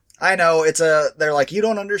I know, they're like, you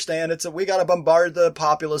don't understand, we gotta bombard the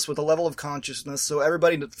populace with a level of consciousness so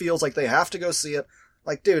everybody feels like they have to go see it.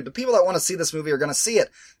 Like, dude, the people that want to see this movie are gonna see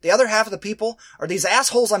it. The other half of the people are these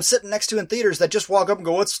assholes I'm sitting next to in theaters that just walk up and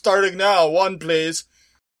go, it's starting now, one please.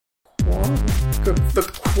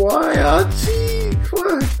 Quiet.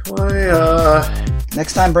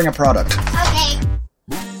 Next time, bring a product. Okay.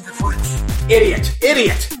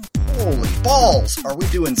 Idiot! Holy balls! Are we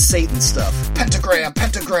doing Satan stuff? Pentagram,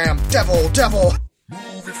 devil!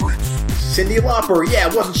 Cyndi Lauper, yeah,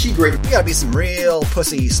 wasn't she great? We gotta be some real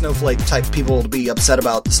pussy snowflake type people to be upset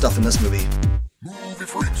about the stuff in this movie.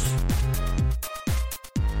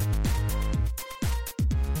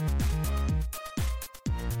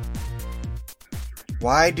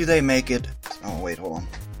 Why do they make it... Oh, wait, hold on.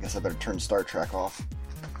 I guess I better turn Star Trek off.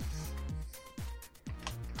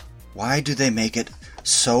 Why do they make it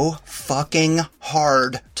so fucking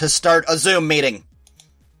hard to start a Zoom meeting?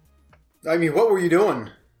 I mean, what were you doing?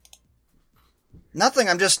 Nothing,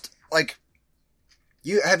 I'm just, like...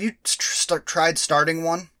 Have you tried starting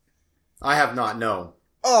one? I have not, no.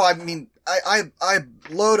 Oh, I mean, I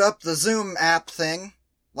load up the Zoom app thing,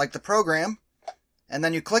 like the program, and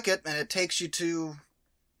then you click it, and it takes you to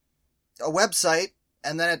a website,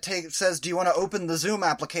 and then it says, do you want to open the Zoom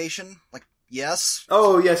application? Like, yes.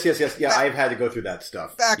 Oh, yes. Yeah, I've had to go through that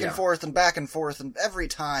stuff. Back and forth, and every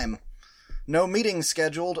time. No meeting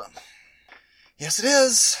scheduled. Yes, it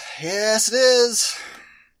is.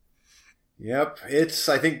 Yep, it's,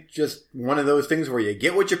 I think, just one of those things where you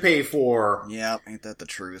get what you pay for. Yep, ain't that the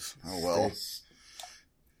truth? Oh, well.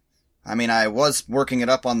 I mean, I was working it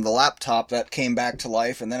up on the laptop that came back to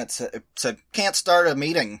life, and then it said can't start a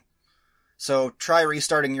meeting. So try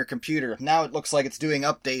restarting your computer. Now it looks like it's doing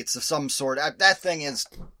updates of some sort. That thing is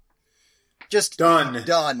just done.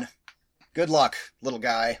 Good luck, little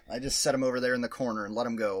guy. I just set him over there in the corner and let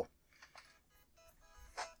him go.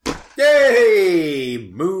 Yay!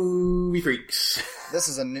 Movie freaks. This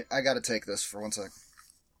is I gotta take this for 1 sec.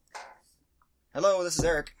 Hello, this is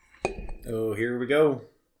Eric. Oh, here we go.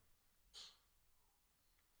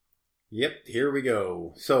 Yep, here we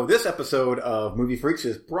go. So this episode of Movie Freaks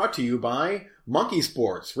is brought to you by Monkey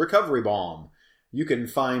Sports Recovery Balm. You can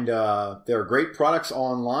find their great products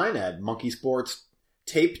online at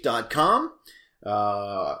monkeysportstape.com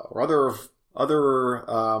or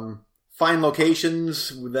other fine locations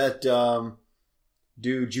that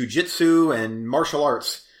do jiu-jitsu and martial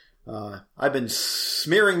arts. I've been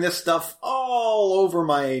smearing this stuff all over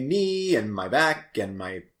my knee and my back and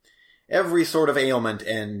my every sort of ailment,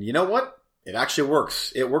 and you know what? It actually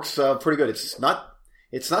works. It works pretty good. It's not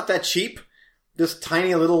that cheap. This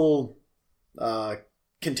tiny little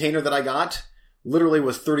container that I got literally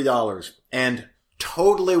was $30, and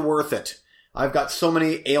totally worth it. I've got so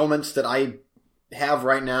many ailments that I have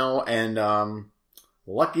right now, and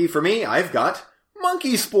lucky for me, I've got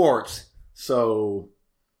Monkey Sports. So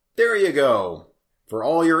there you go for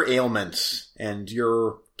all your ailments and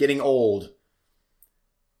you're getting old.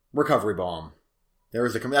 Recovery Balm.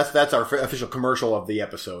 That's our official commercial of the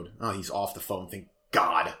episode. Oh, he's off the phone. Thank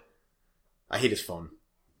God. I hate his phone.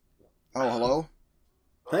 Oh, hello?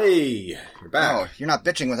 Hey, you're back. Oh, you're not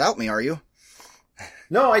bitching without me, are you?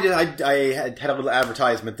 No, I did. I had a little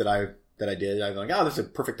advertisement that I did. I was like, this is a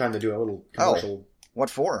perfect time to do a little commercial. Oh, what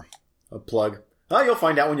for? A plug. Oh, you'll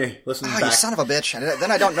find out when you listen back. Oh, you son of a bitch.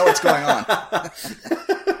 Then I don't know what's going on.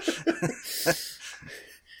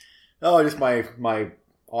 Oh, just my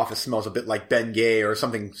office smells a bit like Ben Gay or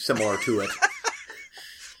something similar to it.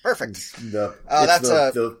 Perfect. That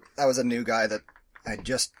was a new guy that I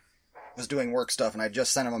just was doing work stuff, and I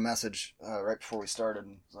just sent him a message right before we started.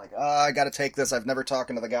 And was like, I gotta take this. I've never talked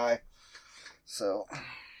to the guy. So,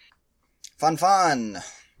 fun.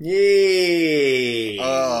 Yay!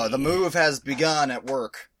 The move has begun at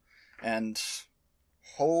work, and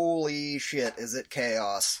holy shit, is it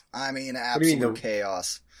chaos. I mean, absolute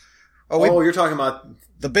chaos. Oh, you're talking about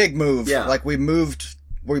the big move. Yeah. Like we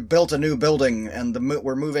built a new building, and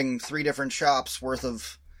we're moving 3 different shops worth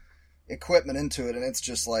of equipment into it, and it's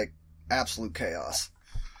just like absolute chaos.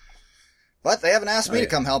 But they haven't asked me to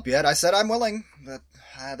come help yet. I said I'm willing, but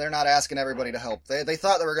they're not asking everybody to help. They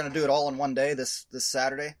thought they were going to do it all in one day this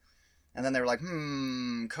Saturday, and then they were like,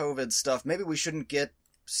 COVID stuff. Maybe we shouldn't get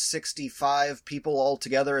 65 people all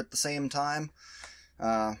together at the same time.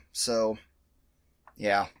 So,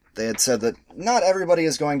 yeah. They had said that not everybody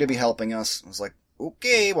is going to be helping us. I was like,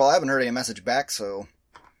 okay, well, I haven't heard any message back, so...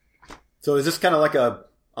 So is this kind of like a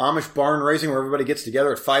Amish barn raising where everybody gets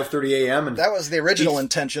together at 5:30 a.m. and... That was the original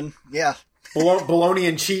intention, yeah. Bologna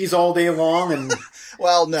and cheese all day long and...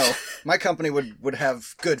 Well, no. My company would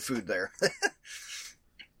have good food there.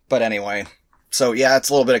 But anyway, so yeah, it's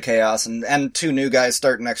a little bit of chaos, and 2 new guys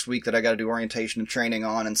start next week that I gotta do orientation and training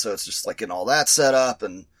on, and so it's just like getting all that set up,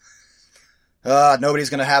 and nobody's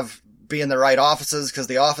gonna be in the right offices because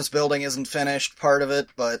the office building isn't finished, part of it,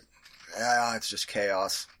 but it's just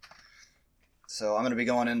chaos. So I'm gonna be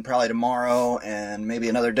going in probably tomorrow, and maybe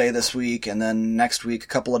another day this week, and then next week a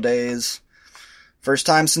couple of days. First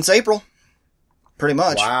time since April. Pretty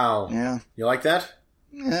much. Wow. Yeah. You like that?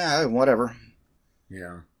 Yeah, whatever.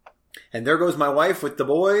 Yeah. And there goes my wife with the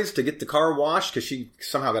boys to get the car washed because she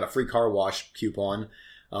somehow got a free car wash coupon.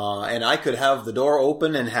 And I could have the door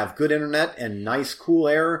open and have good internet and nice cool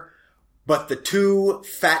air. But the 2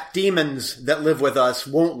 fat demons that live with us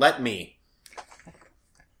won't let me.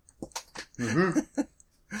 Mm-hmm.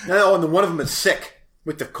 Oh, and then one of them is sick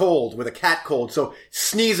with the cold, with a cat cold. So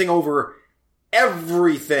sneezing over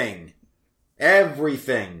everything.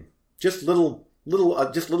 Everything. Just little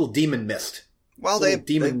demon mist. Well,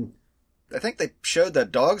 I think they showed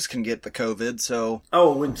that dogs can get the COVID, so...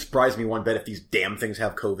 Oh, it wouldn't surprise me one bit if these damn things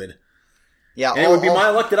have COVID. Yeah, and it would be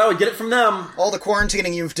my luck that I would get it from them. All the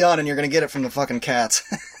quarantining you've done, and you're going to get it from the fucking cats.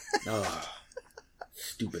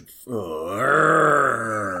 Stupid.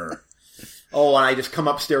 Oh, and I just come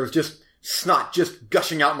upstairs, just snot just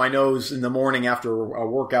gushing out my nose in the morning after a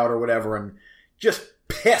workout or whatever, and just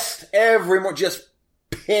pissed every morning, just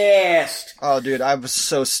pissed. Oh, dude, I was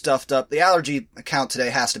so stuffed up. The allergy count today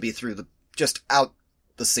has to be just out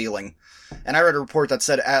the ceiling. And I read a report that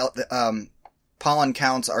said pollen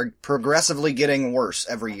counts are progressively getting worse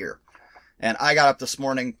every year. And I got up this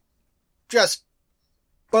morning, just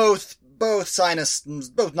both sinus,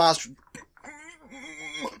 both nostrils,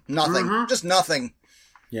 nothing, just nothing.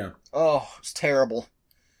 Yeah. Oh, it's terrible.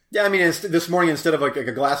 Yeah, I mean, this morning, instead of like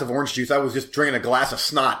a glass of orange juice, I was just drinking a glass of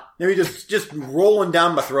snot. I mean, just rolling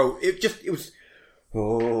down my throat. It was,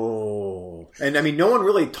 and I mean, no one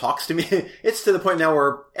really talks to me. It's to the point now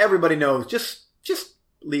where everybody knows, just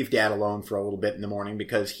leave Dad alone for a little bit in the morning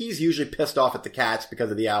because he's usually pissed off at the cats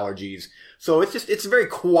because of the allergies. So it's very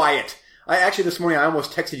quiet. This morning, I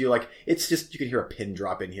almost texted you like, it's just, you can hear a pin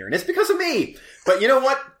drop in here, and it's because of me. But you know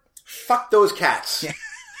what? Fuck those cats.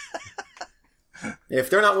 If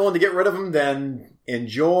they're not willing to get rid of them, then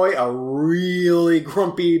enjoy a really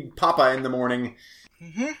grumpy papa in the morning.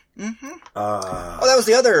 That was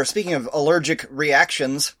the other, speaking of allergic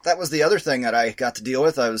reactions, that was the other thing that I got to deal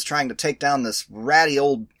with. I was trying to take down this ratty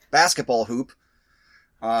old basketball hoop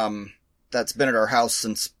that's been at our house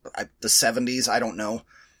since the 70s, I don't know.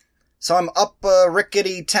 So I'm up a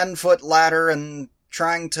rickety 10-foot ladder and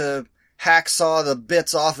trying to hacksaw the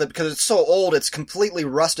bits off it because it's so old it's completely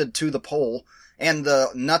rusted to the pole. And the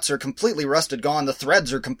nuts are completely rusted gone. The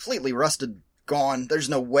threads are completely rusted gone. There's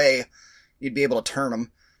no way you'd be able to turn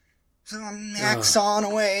them. So I'm hacksawing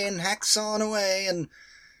away and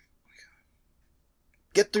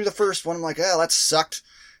get through the first one. I'm like, oh, that sucked.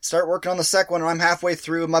 Start working on the second one and I'm halfway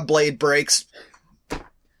through and my blade breaks.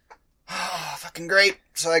 Fucking great.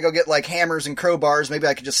 So I go get like hammers and crowbars. Maybe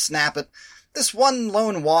I could just snap it. This one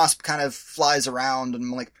lone wasp kind of flies around and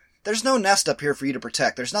I'm like, there's no nest up here for you to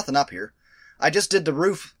protect. There's nothing up here. I just did the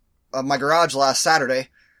roof of my garage last Saturday.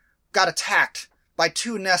 Got attacked by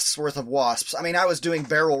 2 nests worth of wasps. I mean, I was doing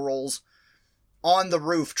barrel rolls on the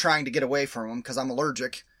roof trying to get away from them because I'm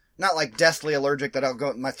allergic. Not like deathly allergic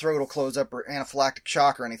that my throat will close up or anaphylactic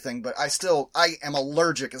shock or anything, but I am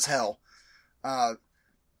allergic as hell.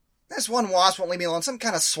 This one wasp won't leave me alone. So I'm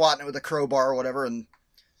kind of swatting it with a crowbar or whatever, and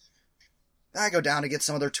I go down to get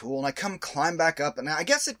some other tool, and I climb back up, and I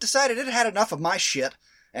guess it decided it had enough of my shit.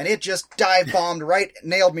 And it just dive-bombed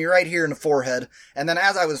nailed me right here in the forehead. And then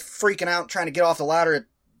as I was freaking out trying to get off the ladder, it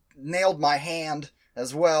nailed my hand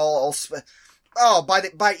as well.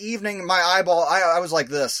 By evening, my eyeball, I was like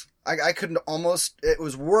this. I couldn't it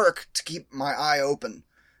was work to keep my eye open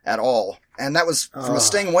at all. And that was from a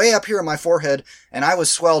sting way up here in my forehead, and I was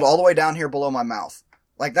swelled all the way down here below my mouth.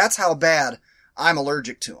 Like, that's how bad I'm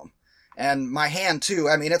allergic to them. And my hand, too,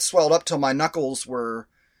 I mean, it swelled up till my knuckles were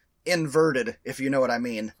inverted, if you know what I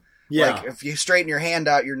mean. Yeah. Like, if you straighten your hand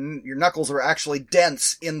out, your knuckles are actually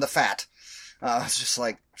dense in the fat. It's just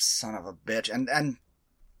like, son of a bitch. And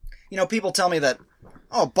you know, people tell me that,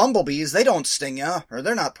 oh, bumblebees, they don't sting ya, or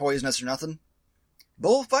they're not poisonous or nothing.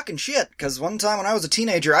 Bull fucking shit, because one time when I was a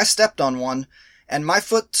teenager, I stepped on one, and my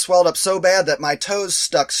foot swelled up so bad that my toes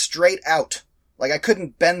stuck straight out. Like, I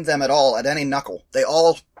couldn't bend them at all at any knuckle. They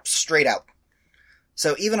all straight out.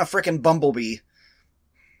 So even a frickin' bumblebee,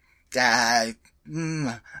 I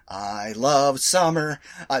love summer.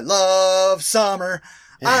 I love summer.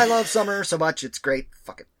 I love summer so much. It's great.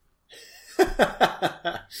 Fuck it.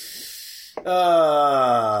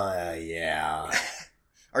 Yeah.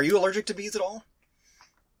 Are you allergic to bees at all?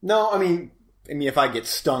 No, I mean, if I get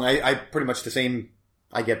stung, I pretty much the same.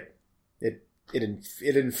 I get it.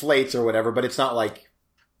 It inflates or whatever, but it's not like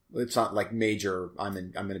major. I'm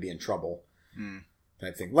going to be in trouble.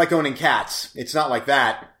 Type thing. Like owning cats. It's not like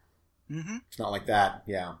that. Mm-hmm. It's not like that.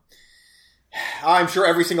 Yeah. I'm sure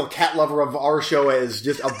every single cat lover of our show has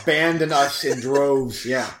just abandoned us in droves.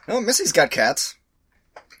 Yeah. Oh, Missy's got cats.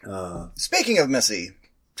 Speaking of Missy,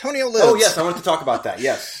 Tonio Lives. Oh, yes, I wanted to talk about that,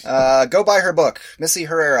 yes. Go buy her book, Missy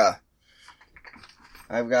Herrera.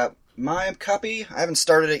 I've got my copy. I haven't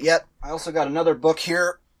started it yet. I also got another book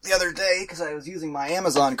here the other day because I was using my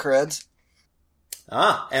Amazon creds.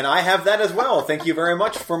 And I have that as well. Thank you very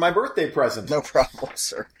much for my birthday present. No problem,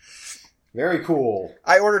 sir. Very cool.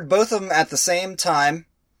 I ordered both of them at the same time.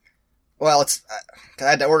 Well, I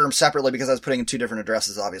had to order them separately because I was putting in two different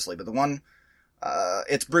addresses, obviously. But the one,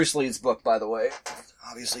 it's Bruce Lee's book, by the way.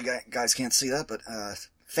 Obviously, you guys can't see that, but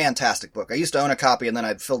fantastic book. I used to own a copy, and then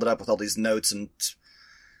I'd filled it up with all these notes, and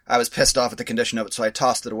I was pissed off at the condition of it, so I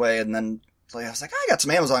tossed it away. And then I was like, I got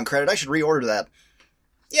some Amazon credit. I should reorder that.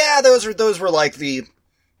 Yeah, those were like the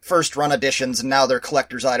first run editions, and now they're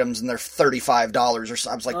collector's items, and they're $35 or so.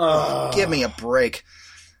 I was like, give me a break.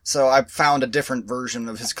 So I found a different version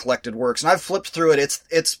of his collected works, and I've flipped through it.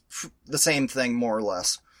 It's the same thing, more or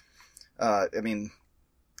less.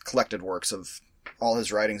 Collected works of all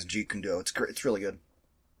his writings, Jeet Kune Do. It's great. It's really good.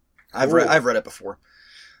 I've read it before.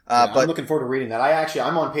 But I'm looking forward to reading that.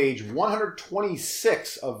 I'm on page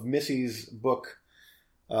 126 of Missy's book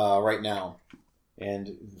right now.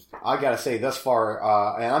 And I gotta say, thus far,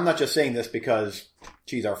 and I'm not just saying this because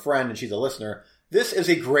she's our friend and she's a listener, this is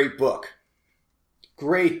a great book.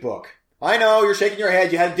 Great book. I know, you're shaking your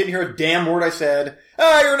head, you didn't hear a damn word I said.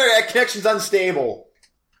 Your internet connection's unstable.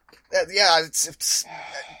 Yeah, it's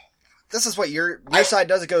this is what your side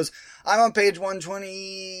does. It goes, I'm on page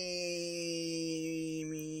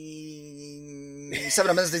 127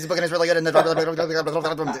 of Missy's book and it's really good, and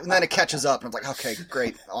then it catches up, and I'm like, okay,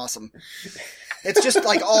 great, awesome. It's just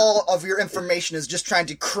like all of your information is just trying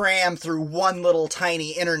to cram through one little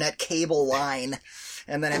tiny internet cable line,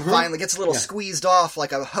 and then it finally gets a little squeezed off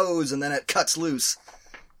like a hose, and then it cuts loose.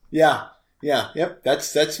 Yeah. Yep.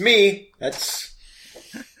 That's me. That's.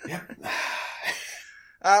 Yep.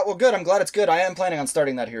 Well, good. I'm glad it's good. I am planning on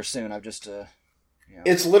starting that here soon. I've just.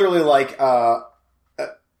 It's literally like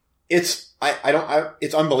it's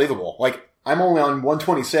it's unbelievable. Like I'm only on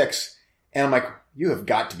 126, and I'm like, you have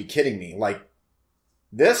got to be kidding me. Like.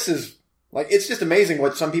 This is, like, it's just amazing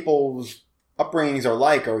what some people's upbringings are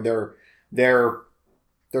like, or their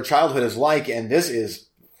childhood is like, and this is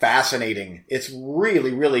fascinating. It's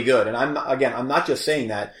really, really good. And I'm not just saying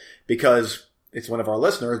that because it's one of our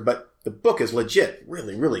listeners, but the book is legit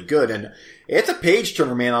really, really good. And it's a page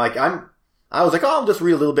turner, man. I was like, I'll just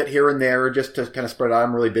read a little bit here and there just to kind of spread it out.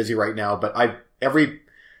 I'm really busy right now, but every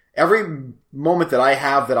moment that I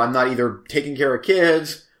have that I'm not either taking care of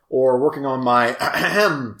kids or working on my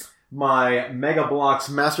my Mega Bloks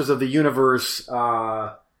Masters of the Universe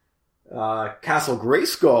Castle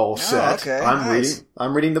Grayskull set. Okay,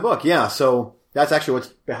 I'm reading the book. Yeah, so that's actually what's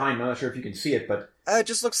behind me. I'm not sure if you can see it, but it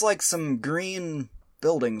just looks like some green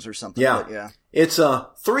buildings or something. Yeah, but yeah. It's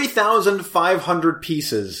 3,500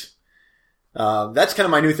 pieces. That's kind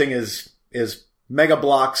of my new thing is Mega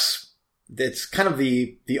Bloks. It's kind of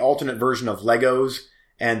the alternate version of Legos,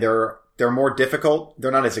 and they're more difficult.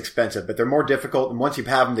 They're not as expensive, but they're more difficult. And once you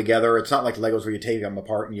have them together, it's not like Legos where you take them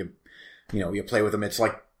apart and you play with them. It's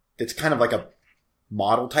kind of like a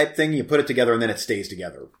model type thing. You put it together and then it stays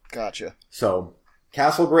together. Gotcha. So,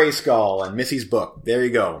 Castle Grayskull and Missy's book. There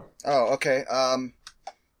you go. Oh, okay.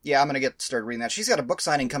 Yeah, I'm gonna get started reading that. She's got a book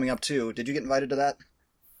signing coming up too. Did you get invited to that?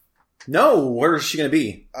 No. Where is she gonna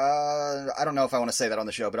be? I don't know if I want to say that on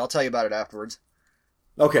the show, but I'll tell you about it afterwards.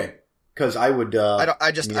 Okay. Because I would. I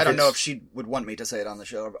don't know if she would want me to say it on the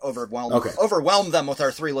show. Overwhelm them with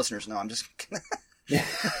our 3 listeners. No, I'm just.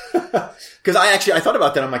 Because I thought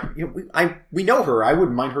about that. I'm like, we know her. I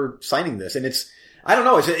wouldn't mind her signing this, and I don't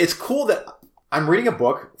know. It's cool that I'm reading a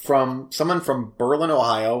book from someone from Berlin,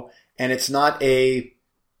 Ohio, and it's not a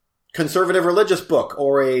conservative religious book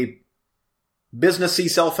or a businessy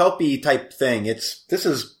self-helpy type thing. This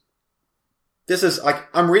is like,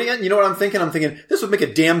 I'm reading it, and you know what I'm thinking? I'm thinking, this would make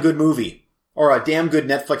a damn good movie. Or a damn good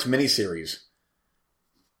Netflix miniseries.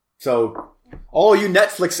 So, all you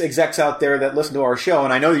Netflix execs out there that listen to our show,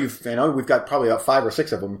 and I know we've got probably about 5 or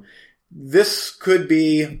 6 of them, this could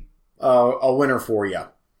be a winner for you.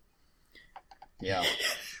 Yeah.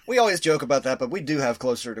 We always joke about that, but we do have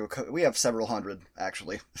we have several hundred,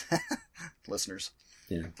 actually, listeners.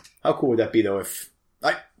 Yeah. How cool would that be, though,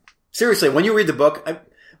 seriously, when you read the book,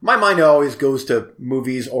 my mind always goes to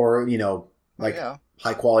movies or, like yeah.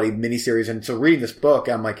 high quality miniseries. And so reading this book,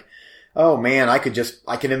 I'm like, oh man, I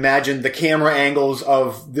can imagine the camera angles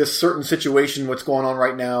of this certain situation, what's going on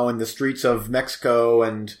right now in the streets of Mexico,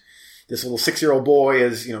 and this little 6-year-old boy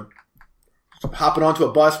is, hopping onto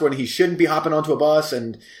a bus when he shouldn't be hopping onto a bus,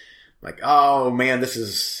 and like, oh man, you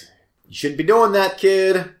shouldn't be doing that,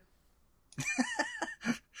 kid.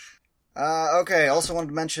 Okay, also wanted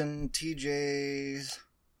to mention TJ's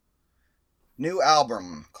new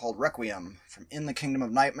album called Requiem from In the Kingdom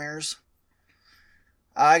of Nightmares.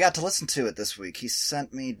 I got to listen to it this week. He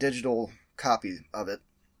sent me digital copy of it,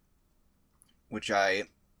 which I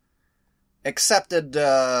accepted,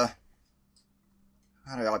 how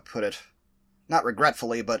do I put it? Not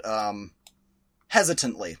regretfully, but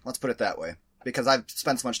hesitantly. Let's put it that way. Because I've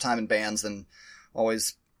spent so much time in bands and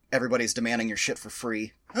always everybody's demanding your shit for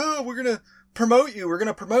free. Oh, we're gonna promote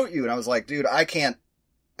you. And I was like, dude, I can't,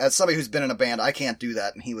 as somebody who's been in a band, I can't do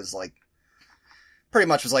that. And he was like, pretty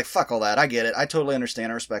much was like, fuck all that. I get it. I totally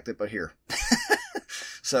understand. I respect it, but here.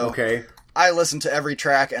 So okay. I listened to every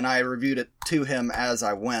track and I reviewed it to him as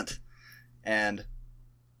I went. And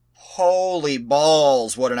holy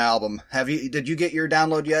balls, what an album. Did you get your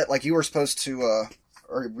download yet? Like you were supposed to,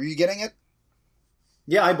 or were you getting it?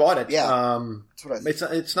 Yeah, I bought it. Yeah. That's what I think.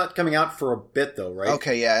 It's not coming out for a bit though, right?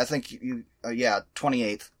 Okay, yeah, I think you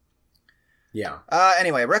 28th. Yeah.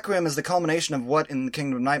 Anyway, Requiem is the culmination of what In the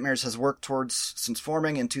Kingdom of Nightmares has worked towards since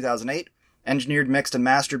forming in 2008. Engineered, mixed, and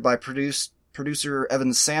mastered by producer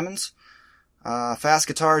Evan Sammons. Fast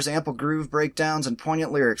guitars, ample groove breakdowns, and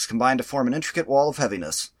poignant lyrics combine to form an intricate wall of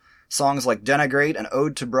heaviness. Songs like Denigrate and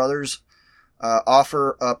Ode to Brothers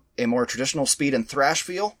offer up a more traditional speed and thrash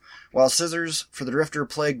feel, while Scissors for the Drifter,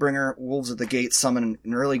 Plaguebringer, Wolves at the Gate summon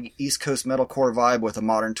an early East Coast metalcore vibe with a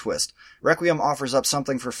modern twist. Requiem offers up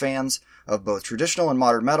something for fans of both traditional and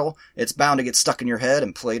modern metal. It's bound to get stuck in your head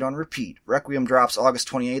and played on repeat. Requiem drops August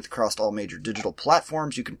 28th across all major digital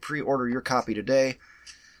platforms. You can pre-order your copy today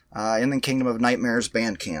in the Kingdom of Nightmares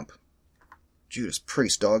Bandcamp. Judas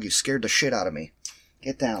Priest, dog, you scared the shit out of me.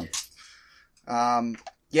 Get down.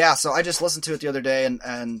 Yeah, so I just listened to it the other day,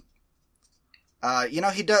 and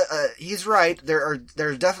he's right.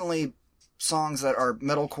 There's definitely songs that are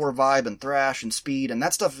metalcore vibe and thrash and speed, and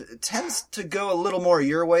that stuff tends to go a little more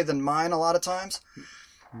your way than mine a lot of times.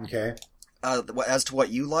 Okay. As to what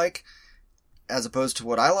you like, as opposed to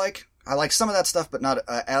what I like. I like some of that stuff, but not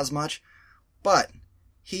as much. But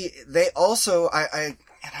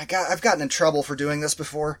I've gotten in trouble for doing this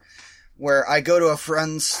before, where I go to a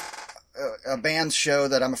band's show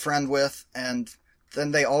that I'm a friend with, and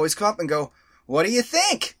then they always come up and go, "What do you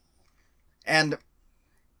think?" And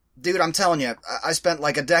dude, I'm telling you, I spent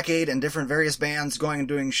like a decade in different various bands going and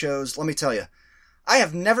doing shows. Let me tell you, I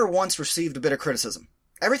have never once received a bit of criticism.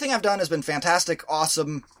 Everything I've done has been fantastic,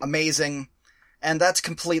 awesome, amazing, and that's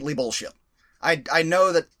completely bullshit. I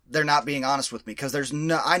know that they're not being honest with me, because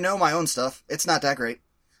I know my own stuff. It's not that great.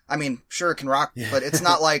 I mean, sure, it can rock, but it's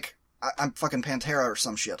not like I'm fucking Pantera or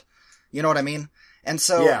some shit. You know what I mean? And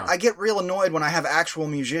so I get real annoyed when I have actual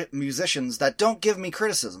musicians that don't give me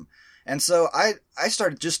criticism. And so I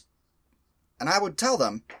started and I would tell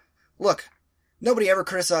them, look, nobody ever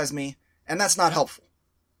criticized me, and that's not helpful.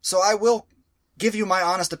 So I will give you my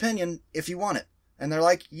honest opinion if you want it. And they're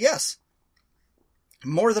like, yes.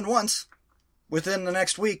 More than once, within the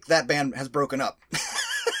next week, that band has broken up.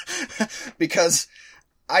 Because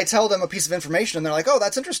I tell them a piece of information and they're like, oh,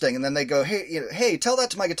 that's interesting. And then they go, hey, tell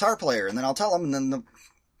that to my guitar player. And then I'll tell them, and then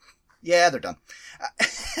they're done.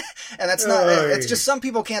 And that's not, it's just some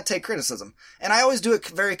people can't take criticism. And I always do it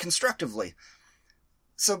very constructively.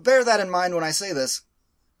 So bear that in mind when I say this.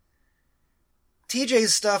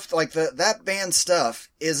 TJ's stuff, like that band's stuff,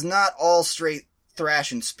 is not all straight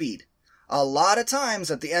thrash and speed. A lot of times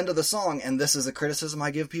at the end of the song, and this is a criticism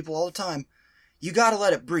I give people all the time, you gotta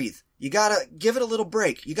let it breathe. You gotta give it a little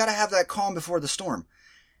break. You gotta have that calm before the storm.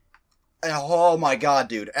 And oh my god,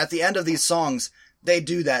 dude. At the end of these songs, they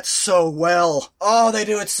do that so well. Oh, they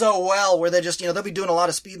do it so well, where they just, they'll be doing a lot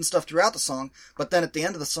of speed and stuff throughout the song, but then at the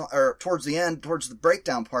end of the song, or towards the end, towards the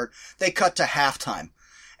breakdown part, they cut to halftime.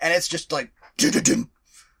 And it's just like,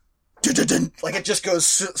 like it just goes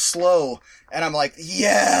slow. And I'm like,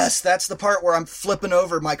 yes, that's the part where I'm flipping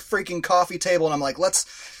over my freaking coffee table and I'm like, let's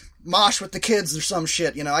mosh with the kids or some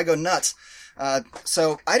shit. I go nuts.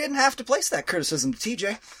 So I didn't have to place that criticism to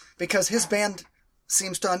TJ because his band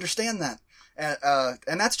seems to understand that.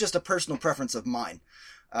 And that's just a personal preference of mine.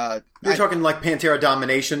 You're talking like Pantera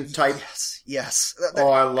Domination type? Yes. I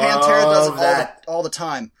love Pantera does it that. all the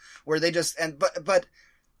time, where they just, but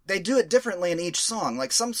they do it differently in each song.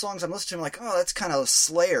 Like, some songs I'm listening to, I'm like, oh, that's kind of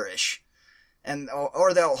Slayer-ish. And,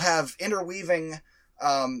 or they'll have interweaving,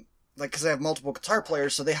 like, because they have multiple guitar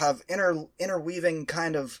players, so they have interweaving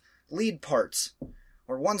kind of lead parts.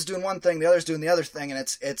 Where one's doing one thing, the other's doing the other thing, and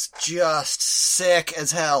it's just sick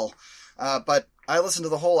as hell. But I listened to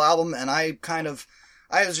the whole album, and I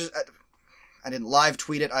didn't live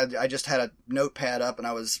tweet it. I just had a notepad up, and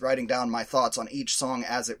I was writing down my thoughts on each song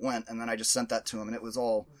as it went, and then I just sent that to him, and it was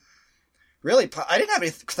all really. I didn't have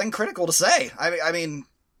anything critical to say. I mean,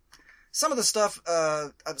 some of the stuff,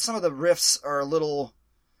 some of the riffs are a little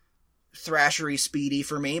thrashery speedy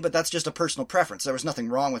for me, but that's just a personal preference. There was nothing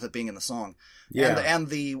wrong with it being in the song. Yeah. And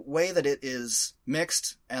the way that it is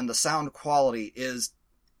mixed and the sound quality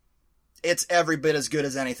it's every bit as good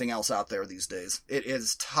as anything else out there these days. It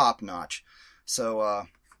is top notch. So,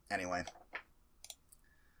 anyway.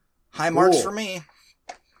 High marks for me.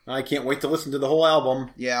 I can't wait to listen to the whole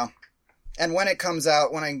album. Yeah. And when it comes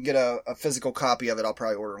out, when I can get a physical copy of it, I'll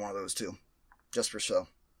probably order one of those too. Just for show.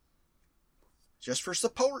 Just for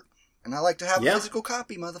support. And I like to have a physical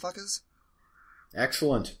copy, motherfuckers.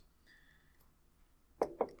 Excellent.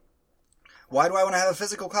 Why do I want to have a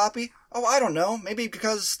physical copy? Oh, I don't know. Maybe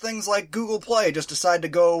because things like Google Play just decide to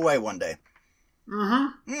go away one day.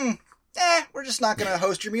 Mm-hmm. We're just not going to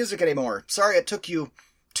host your music anymore. Sorry it took you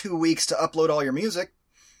 2 weeks to upload all your music.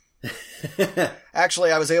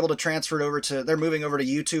 Actually, I was able to transfer it over to... They're moving over to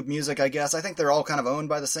YouTube Music, I guess. I think they're all kind of owned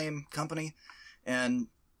by the same company. And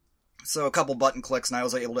so a couple button clicks, and I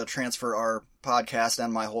was able to transfer our podcast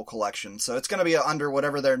and my whole collection. So it's going to be under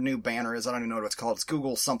whatever their new banner is. I don't even know what it's called. It's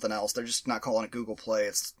Google something else. They're just not calling it Google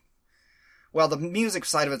Play. Well, the music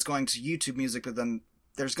side of it's going to YouTube Music, but then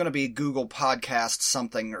there's going to be Google Podcast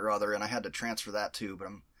something or other, and I had to transfer that too, but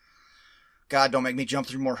God, don't make me jump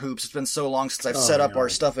through more hoops. It's been so long since I've set up our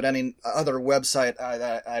stuff at any other website,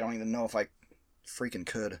 I don't even know if I freaking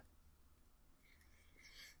could.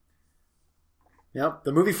 Yep,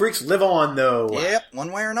 the movie freaks live on, though. Yep,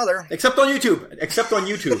 one way or another. Except on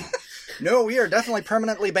YouTube. No, we are definitely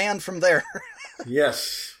permanently banned from there.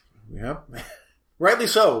 Yes. Yep. Rightly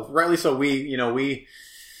so.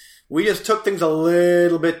 We just took things a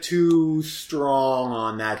little bit too strong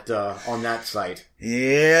on that site.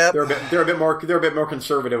 Yep. They're a bit more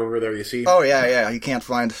conservative over there, you see. Oh yeah. You can't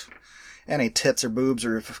find any tits or boobs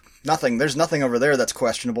or nothing. There's nothing over there that's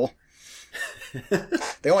questionable.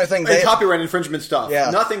 The only thing copyright infringement stuff. Yeah.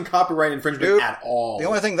 Nothing copyright infringement at all. The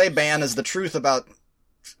only thing they ban is the truth about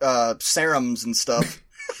serums and stuff.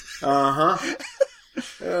 Uh-huh.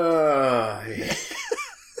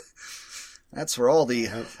 That's where all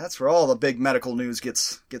the big medical news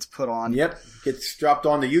gets put on. Yep, gets dropped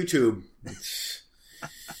onto YouTube. It's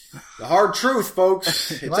the hard truth,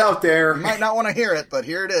 folks. It's out there. You might not want to hear it, but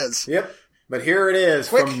here it is. Yep, but here it is.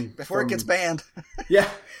 Quick, before it gets banned. Yeah.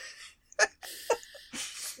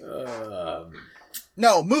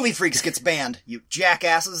 No, Movie Freaks gets banned, you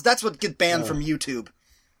jackasses. That's what gets banned from YouTube.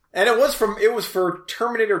 And it was for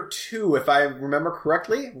Terminator 2, if I remember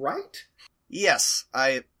correctly, right? Yes,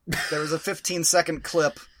 there was a 15-second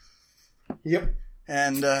clip. Yep.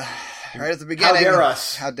 And right at the beginning, how dare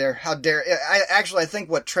us? How dare? I think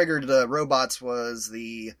what triggered the robots was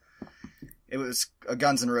it was a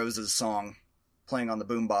Guns N' Roses song playing on the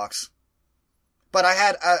boombox. But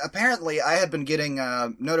apparently I had been getting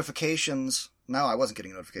notifications. No, I wasn't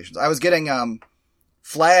getting notifications. I was getting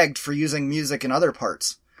flagged for using music in other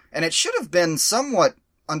parts. And it should have been somewhat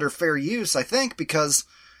under fair use, I think, because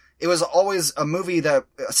it was always a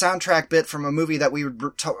soundtrack bit from a movie that we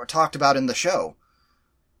talked about in the show.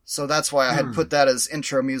 So that's why I had put that as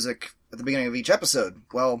intro music at the beginning of each episode.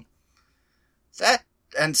 Well,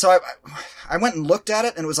 and so I went and looked at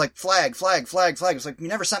it, and it was like, flag. It was like, you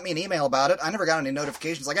never sent me an email about it. I never got any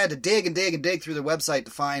notifications. Like, I had to dig and dig and dig through the website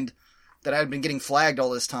to find that I had been getting flagged all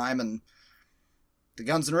this time, and the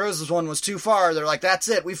Guns N' Roses one was too far. They're like, that's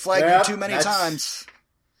it. We flagged you too many times.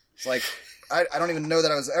 It's like, I don't even know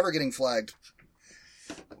that I was ever getting flagged.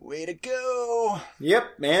 Way to go.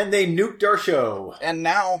 Yep, man, they nuked our show. And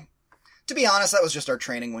now, to be honest, that was just our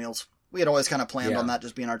training wheels. We had always kind of planned on that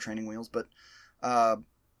just being our training wheels, but I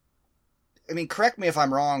mean, correct me if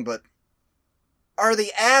I'm wrong, but are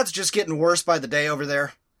the ads just getting worse by the day over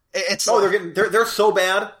there? They're so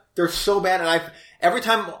bad. They're so bad, and every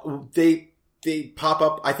time they pop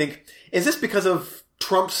up, I think, is this because of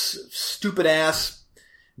Trump's stupid ass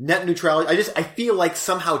net neutrality? I feel like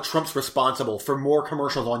somehow Trump's responsible for more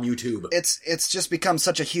commercials on YouTube. It's just become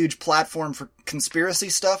such a huge platform for conspiracy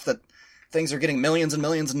stuff that things are getting millions and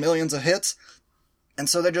millions and millions of hits. And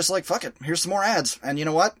so they're just like, fuck it, here's some more ads. And you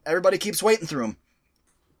know what? Everybody keeps waiting through them.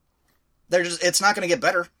 it's not going to get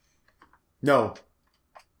better. No.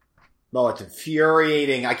 No, it's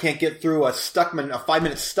infuriating. I can't get through a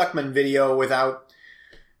 5-minute Stuckman video without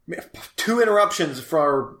 2 interruptions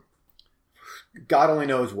for God only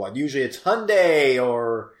knows what. Usually it's Hyundai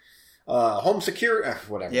or home security,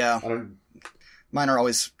 whatever. Yeah. Mine are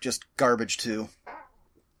always just garbage too.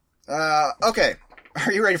 Okay.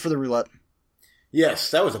 Are you ready for the roulette?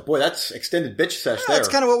 Yes, that's extended bitch sesh there. That's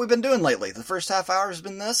kind of what we've been doing lately. The first half hour has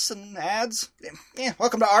been this and ads. Yeah,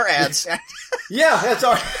 welcome to our ads. Yeah, that's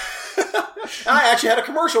our... I actually had a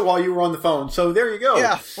commercial while you were on the phone, so there you go.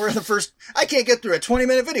 Yeah, we're the first... I can't get through a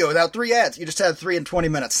 20-minute video without 3 ads. You just had 3 in 20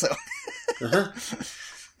 minutes, so...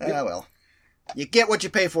 Well. You get what you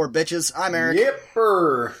pay for, bitches. I'm Eric.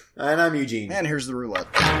 Yipper. And I'm Eugene. And here's the roulette.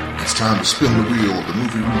 It's time to spin the wheel of the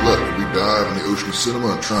movie roulette where we dive in the ocean of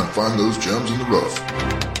cinema and try and find those gems in the rough.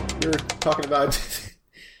 You're talking about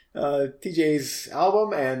TJ's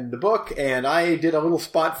album and the book, and I did a little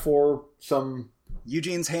spot for some...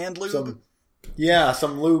 Eugene's hand lube?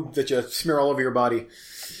 Some lube that you smear all over your body.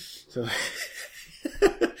 So...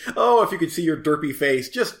 Oh, if you could see your derpy face.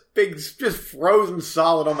 Just frozen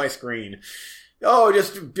solid on my screen. Oh,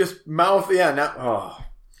 just mouth, yeah, now,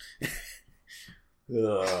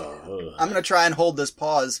 oh. I'm gonna try and hold this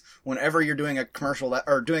pause whenever you're doing a commercial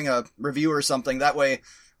or doing a review or something. That way,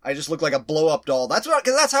 I just look like a blow-up doll. Cause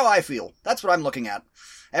that's how I feel. That's what I'm looking at.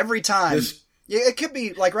 Every time. Yeah, it could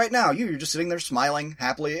be, like right now, you're just sitting there smiling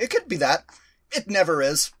happily. It could be that. It never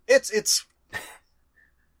is. It's...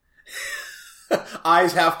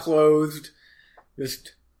 Eyes half closed.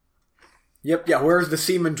 Just... Yep, yeah, where's the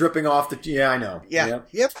semen dripping off the... Yeah, I know. Yeah,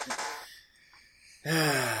 yep.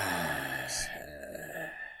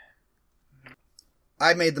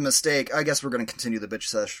 I made the mistake. I guess we're going to continue the bitch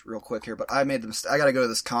sesh real quick here, but I made the mistake. I got to go to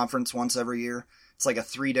this conference once every year. It's like a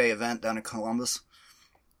 3-day event down in Columbus.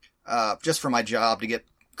 Just for my job to get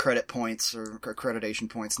credit points or accreditation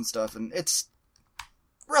points and stuff. And it's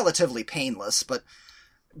relatively painless, but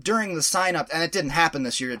during the sign up, and it didn't happen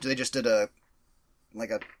this year, they just did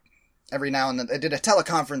every now and then, they did a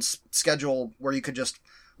teleconference schedule where you could just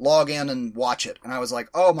log in and watch it. And I was like,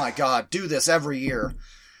 oh my God, do this every year.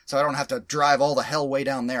 So I don't have to drive all the hell way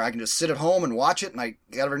down there. I can just sit at home and watch it. And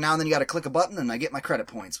every now and then you got to click a button and I get my credit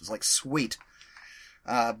points. It was like, sweet.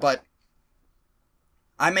 But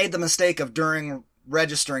I made the mistake of during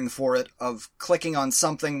registering for it of clicking on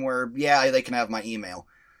something where, yeah, they can have my email.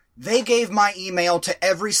 They gave my email to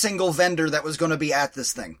every single vendor that was going to be at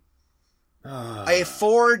this thing. A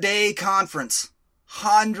 4-day conference.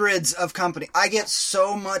 Hundreds of companies. I get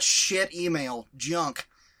so much shit email. Junk.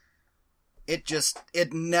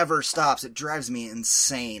 It never stops. It drives me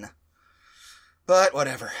insane. But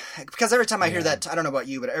whatever. Because every time I hear that, I don't know about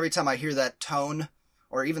you, but every time I hear that tone,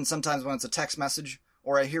 or even sometimes when it's a text message,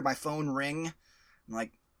 or I hear my phone ring, I'm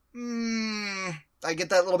like, I get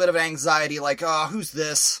that little bit of anxiety, like, oh, who's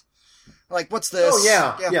this? Like, what's this?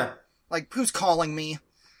 Oh, yeah. Like, who's calling me?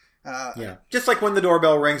 Just like when the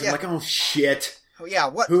doorbell rings, yeah. I'm like, oh, shit. Oh, yeah,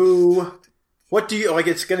 what? Who? What do you, like,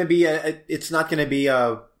 it's gonna be it's not gonna be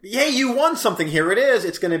hey, you won something, here it is.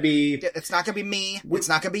 It's gonna be... It's not gonna be me. It's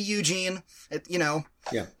not gonna be Eugene. Yeah.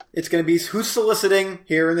 It's gonna be who's soliciting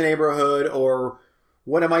here in the neighborhood, or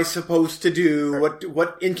what am I supposed to do?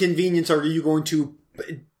 What inconvenience are you going to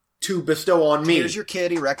bestow on me? Here's your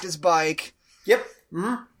kid, he wrecked his bike. Yep.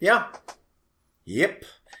 Yeah. Yep.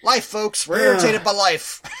 Life, folks. We're irritated by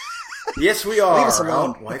life. Yes, we are. Leave us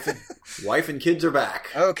alone. Wife and kids are back.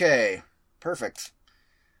 Okay. Perfect.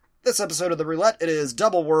 This episode of The Roulette, it is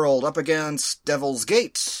Double World up against Devil's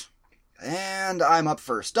Gate. And I'm up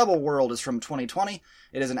first. Double World is from 2020.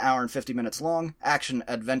 It is an hour and 50 minutes long. Action,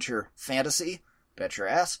 adventure, fantasy. Bet your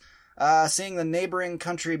ass. Seeing the neighboring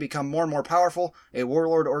country become more and more powerful, a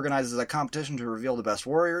warlord organizes a competition to reveal the best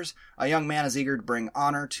warriors. A young man is eager to bring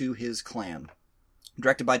honor to his clan.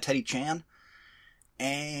 Directed by Teddy Chan.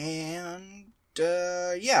 And,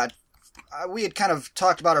 we had kind of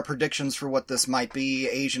talked about our predictions for what this might be,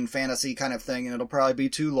 Asian fantasy kind of thing, and it'll probably be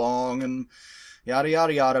too long, and yada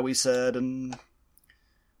yada yada, we said, and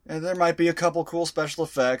there might be a couple cool special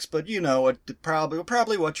effects, but you know,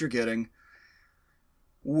 probably what you're getting.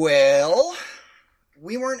 Well,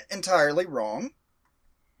 we weren't entirely wrong,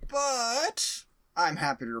 but I'm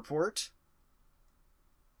happy to report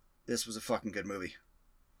this was a fucking good movie.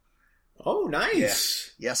 Oh,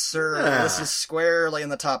 nice. Yeah. Yes, sir. Yeah. This is squarely in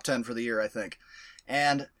the top 10 for the year, I think.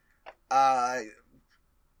 And,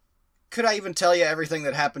 could I even tell you everything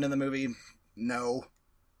that happened in the movie? No.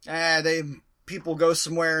 People go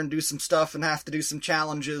somewhere and do some stuff and have to do some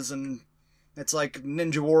challenges, and it's like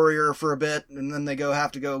Ninja Warrior for a bit, and then they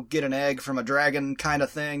have to go get an egg from a dragon kind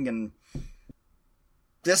of thing, and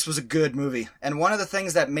this was a good movie. And one of the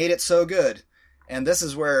things that made it so good, and this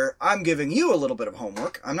is where I'm giving you a little bit of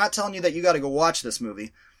homework. I'm not telling you that you got to go watch this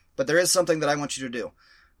movie, but there is something that I want you to do,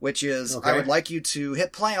 which is I would like you to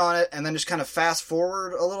hit play on it and then just kind of fast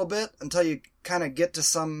forward a little bit until you kind of get to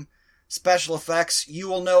some special effects. You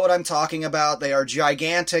will know what I'm talking about. They are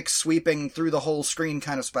gigantic, sweeping through the whole screen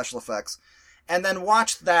kind of special effects. And then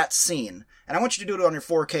watch that scene. And I want you to do it on your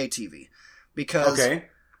 4K TV. Because,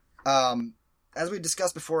 as we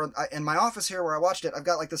discussed before, in my office here where I watched it, I've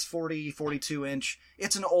got like this 42 inch.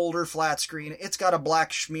 It's an older flat screen. It's got a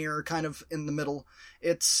black smear kind of in the middle.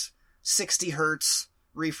 It's 60 hertz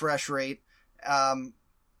refresh rate. And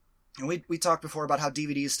we talked before about how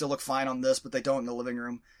DVDs still look fine on this, but they don't in the living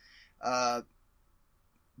room.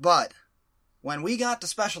 But when we got to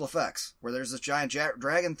special effects, where there's this giant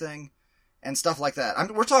dragon thing and stuff like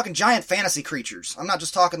that, we're talking giant fantasy creatures. I'm not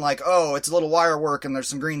just talking like, oh, it's a little wire work and there's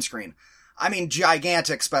some green screen. I mean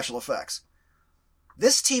gigantic special effects.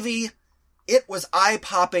 This TV, it was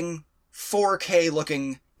eye-popping, 4K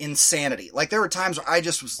looking insanity. Like, there were times where I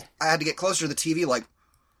had to get closer to the TV like,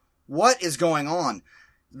 what is going on?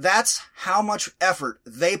 That's how much effort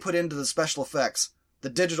they put into the special effects. The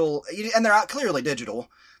digital, and they're clearly digital,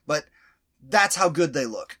 but that's how good they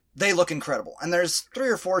look. They look incredible. And there's 3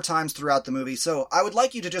 or 4 times throughout the movie, so I would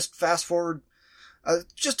like you to just fast forward,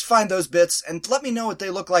 just find those bits, and let me know what they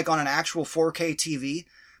look like on an actual 4K TV,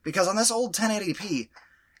 because on this old 1080p,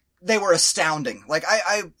 they were astounding. Like,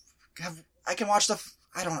 I can watch stuff,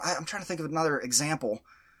 I'm trying to think of another example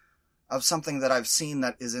of something that I've seen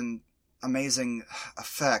that is in amazing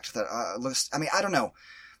effect that looks, I don't know,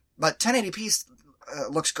 but 1080p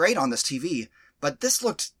looks great on this TV, but this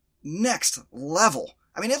looked next level.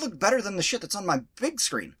 It looked better than the shit that's on my big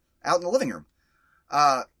screen out in the living room.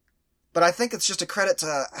 But I think it's just a credit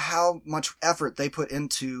to how much effort they put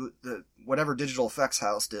into whatever digital effects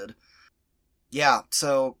house did. Yeah,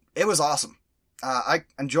 so it was awesome. I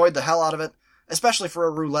enjoyed the hell out of it, especially for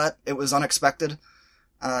a roulette. It was unexpected.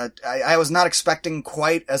 I was not expecting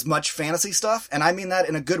quite as much fantasy stuff, and I mean that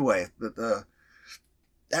in a good way.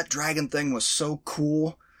 That dragon thing was so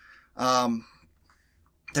cool.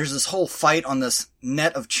 There's this whole fight on this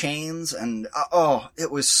net of chains, and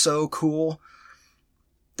it was so cool.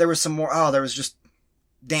 There was some more. There was just,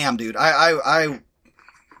 damn, dude. I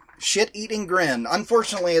shit-eating grin.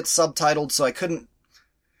 Unfortunately, it's subtitled, so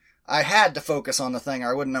I had to focus on the thing,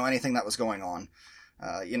 or I wouldn't know anything that was going on.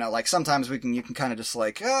 Like sometimes you can kind of just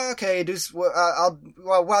like, okay,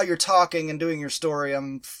 while you're talking and doing your story,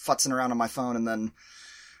 I'm futzing around on my phone, and then,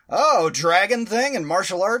 dragon thing and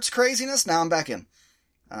martial arts craziness. Now I'm back in.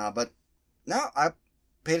 But no, I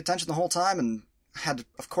paid attention the whole time and had to,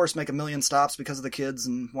 of course, make a million stops because of the kids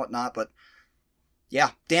and whatnot. But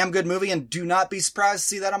yeah, damn good movie, and do not be surprised to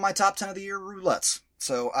see that on my top 10 of the year roulettes.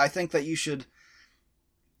 So I think that you should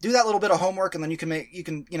do that little bit of homework, and then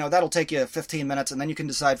that'll take you 15 minutes, and then you can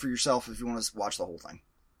decide for yourself if you want to watch the whole thing.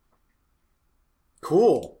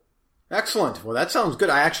 Cool. Excellent. Well, that sounds good.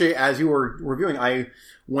 I actually, as you were reviewing, I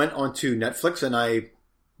went onto Netflix and I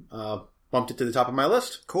bumped it to the top of my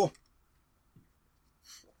list. Cool.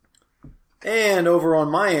 And over on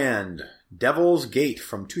my end, Devil's Gate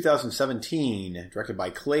from 2017, directed by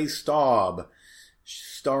Clay Staub,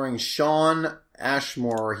 starring Sean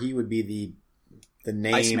Ashmore. He would be the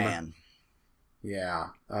name. Iceman. Yeah.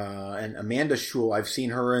 And Amanda Schull. I've seen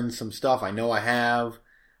her in some stuff. I know I have.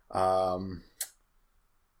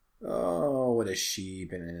 What has she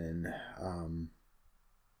been in?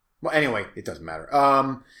 Well, anyway, it doesn't matter.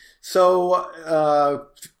 So,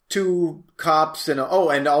 2 cops and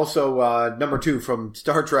also number 2 from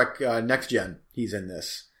Star Trek Next Gen. He's in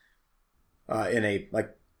this.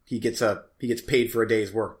 He gets paid for a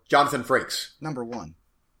day's work. Jonathan Frakes. Number 1.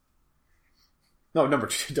 No, number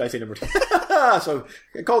 2. Did I say number 2? So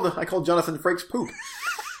I called Jonathan Frakes poop.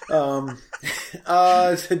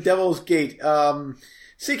 Devil's Gate.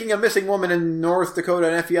 Seeking a missing woman in North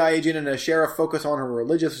Dakota, an FBI agent and a sheriff focus on her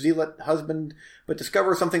religious zealot husband, but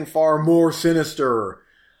discover something far more sinister.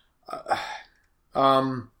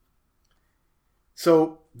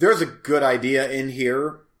 So there's a good idea in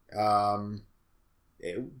here,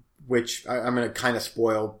 which I'm going to kind of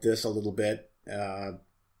spoil this a little bit,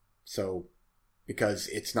 because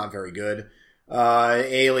it's not very good.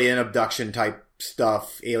 Alien abduction type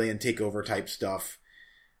stuff, alien takeover type stuff.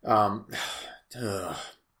 My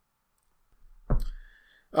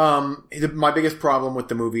biggest problem with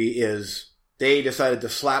the movie is they decided to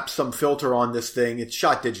slap some filter on this thing. It's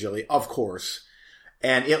shot digitally, of course,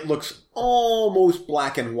 and it looks almost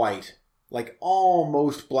black and white. Like,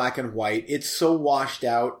 almost black and white. It's so washed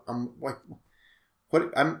out. I'm like,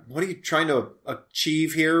 what are you trying to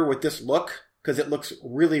achieve here with this look? Because it looks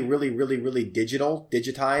really, really, really, really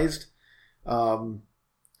digitized. The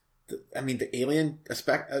alien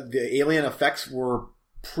effects were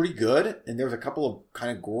pretty good, and there was a couple of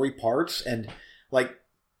kind of gory parts, and like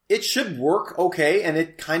it should work okay, and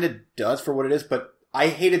it kind of does for what it is. But I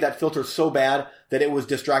hated that filter so bad that it was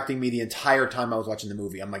distracting me the entire time I was watching the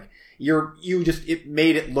movie. I'm like, it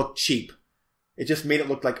made it look cheap. It just made it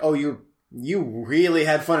look like, oh, you really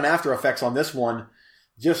had fun in After Effects on this one,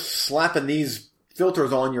 just slapping these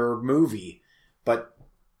filters on your movie. But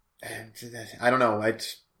I don't know.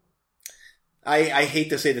 I hate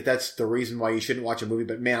to say that that's the reason why you shouldn't watch a movie,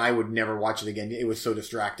 but man, I would never watch it again. It was so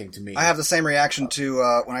distracting to me. I have the same reaction to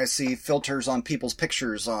when I see filters on people's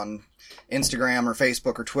pictures on Instagram or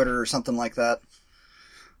Facebook or Twitter or something like that.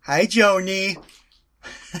 Hi, Joni.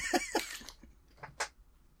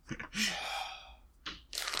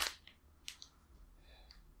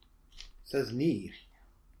 Says knee.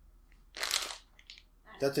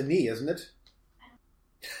 That's a knee, isn't it?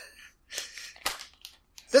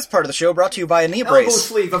 This part of the show brought to you by a knee brace. Elbow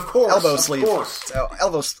sleeve, of course. Elbow sleeve. Of course. So,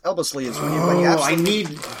 elbow sleeves when you I need...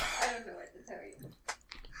 I don't know what to tell you.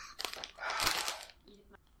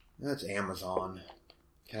 That's Amazon.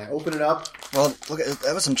 Can I open it up? Well, look,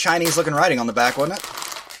 that was some Chinese-looking writing on the back, wasn't it?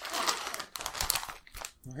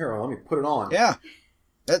 Here, let me put it on. Yeah.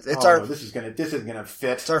 It's no, this is gonna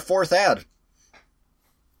fit. It's our fourth ad.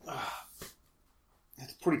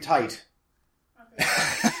 It's pretty tight.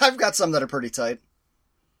 I've got some that are pretty tight.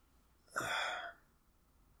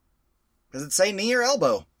 Does it say knee or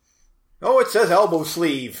elbow? Oh, it says elbow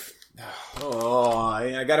sleeve. Oh,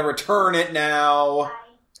 I gotta return it now.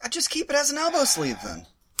 I just keep it as an elbow sleeve then.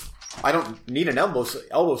 I don't need an elbow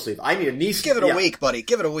sleeve. I need a knee sleeve. Give it a week, buddy.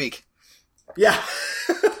 Give it a week. Yeah.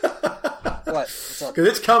 What? What's up? Because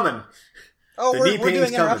it's coming. Oh, we're doing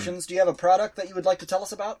coming. interruptions. Do you have a product that you would like to tell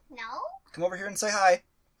us about? No. Come over here and say hi.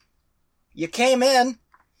 You came in.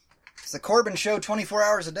 It's the Corbin Show 24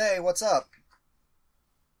 hours a day. What's up?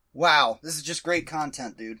 Wow, this is just great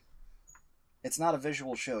content, dude. It's not a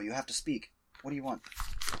visual show. You have to speak. What do you want?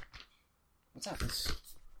 What's up?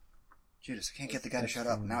 Judas, I can't get the guy to shut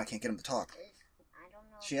up. Now I can't get him to talk. I don't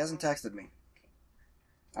know. She hasn't texted me.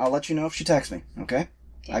 I'll let you know if she texts me, okay?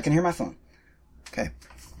 I can hear my phone. Okay.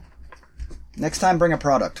 Next time, bring a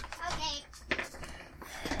product. Okay.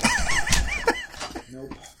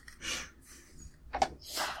 Nope.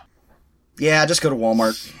 Yeah, just go to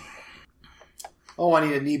Walmart. Oh, I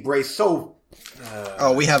need a knee brace. Oh,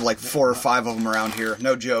 we have like 4 or 5 of them around here.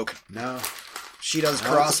 No joke. No. She does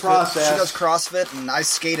No, it's a CrossFit. process. She does CrossFit, and I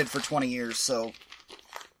skated for 20 years, so...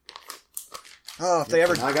 Oh, if they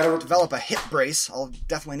ever develop a hip brace, I'll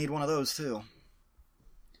definitely need one of those, too.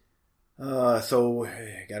 So,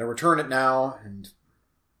 I gotta return it now, and...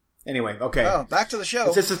 Anyway, okay. Oh, back to the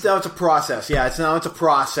show. Now it's a process. Yeah, it's a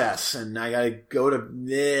process, and I gotta go to...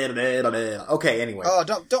 Okay, anyway. Oh,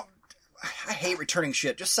 don't... I hate returning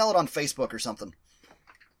shit. Just sell it on Facebook or something.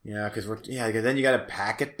 Yeah, because then you gotta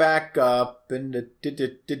pack it back up, and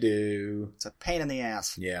do. It's a pain in the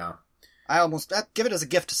ass. Yeah. Give it as a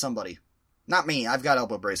gift to somebody. Not me. I've got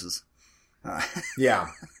elbow braces. Yeah.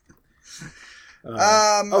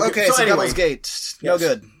 Okay, so anyway. Devil's Gate. No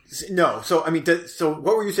good. No, so, I mean, so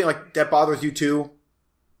what were you saying, like, that bothers you too?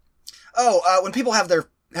 Oh, when people have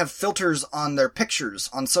filters on their pictures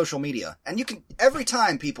on social media. And every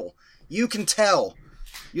time, people, you can tell.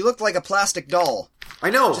 You look like a plastic doll. I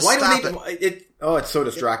know. Just Why stop do they... it's so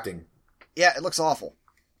distracting. Yeah, it looks awful.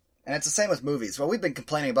 And it's the same with movies. Well, we've been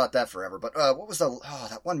complaining about that forever. But what was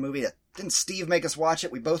that one movie that... Didn't Steve make us watch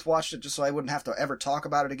it? We both watched it just so I wouldn't have to ever talk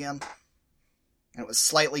about it again. And it was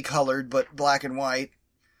slightly colored, but black and white.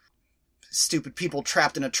 Stupid people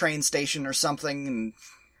trapped in a train station or something, and...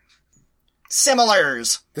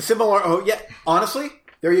 Similars! Oh, yeah, honestly,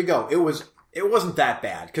 there you go. It wasn't that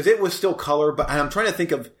bad, because it was still color, but I'm trying to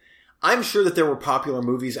think of... I'm sure that there were popular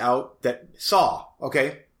movies out that... Saw,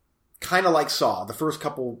 okay? Kind of like Saw, the first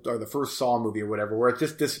Saw movie or whatever, where it's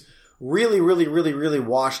just this really, really, really, really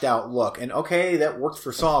washed out look. And okay, that worked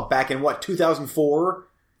for Saw back in, 2004?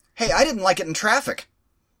 Hey, I didn't like it in Traffic.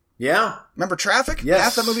 Yeah. Remember Traffic? Yes.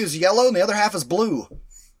 Half the movie was yellow and the other half is blue.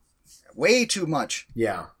 Way too much.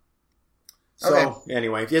 Yeah. So, Okay.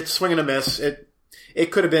 Anyway, it's swing and a miss.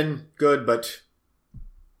 It could have been good, but...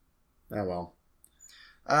 Oh, well.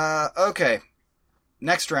 Okay.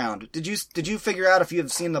 Next round. Did you figure out if you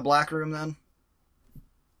have seen The Black Room then?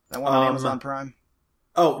 That one on Amazon Prime?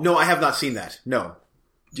 Oh, no, I have not seen that. No.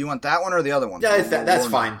 Do you want that one or the other one? Yeah, that's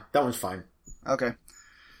fine. That one's fine. Okay.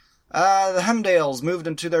 The Hemdales moved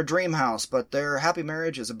into their dream house, but their happy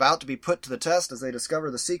marriage is about to be put to the test as they discover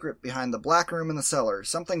the secret behind the black room in the cellar.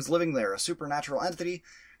 Something's living there, a supernatural entity,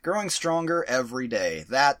 growing stronger every day.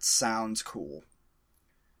 That sounds cool.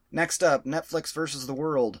 Next up, Netflix versus the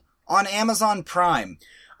World on Amazon Prime.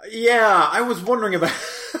 Yeah, I was wondering about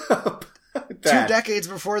that. 2 decades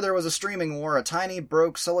before there was a streaming war, a tiny,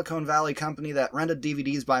 broke Silicon Valley company that rented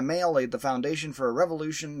DVDs by mail laid the foundation for a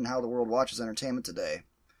revolution in how the world watches entertainment today.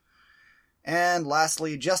 And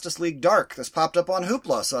lastly, Justice League Dark. This popped up on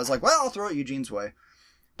Hoopla, so I was like, well, I'll throw it Eugene's way.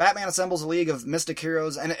 Batman assembles a league of mystic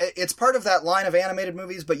heroes, and it's part of that line of animated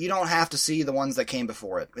movies, but you don't have to see the ones that came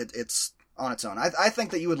before it. It's on its own. I think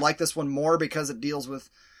that you would like this one more because it deals with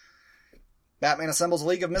Batman assembles a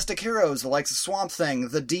league of mystic heroes, the likes of Swamp Thing,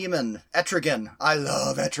 the Demon, Etrigan. I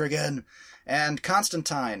love Etrigan. And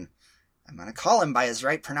Constantine. I'm going to call him by his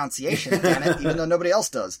right pronunciation, damn it, even though nobody else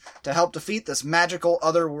does, to help defeat this magical,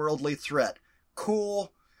 otherworldly threat.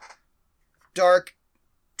 Cool, dark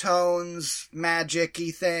tones,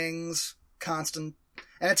 magic-y things, and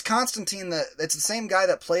it's Constantine it's the same guy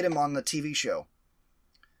that played him on the TV show.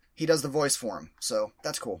 He does the voice for him, so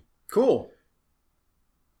that's cool. Cool.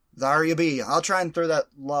 There you be. I'll try and throw that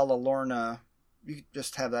Lala Lorna. You could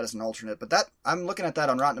just have that as an alternate, but I'm looking at that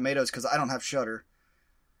on Rotten Tomatoes because I don't have Shudder.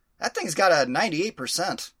 That thing's got a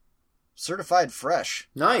 98%. Certified fresh.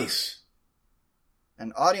 Nice.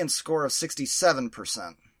 An audience score of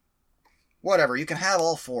 67%. Whatever, you can have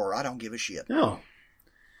all 4. I don't give a shit. No.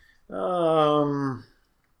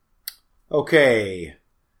 Okay.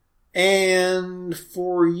 And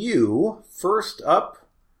for you, first up,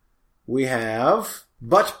 we have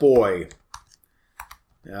Butt Boy.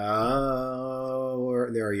 There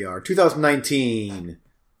you are. 2019.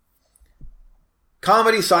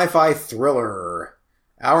 Comedy sci-fi thriller.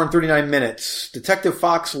 Hour and 39 minutes. Detective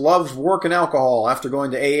Fox loves work and alcohol. After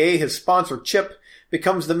going to AA, his sponsor, Chip,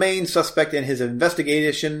 becomes the main suspect in his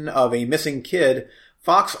investigation of a missing kid.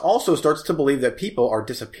 Fox also starts to believe that people are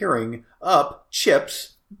disappearing up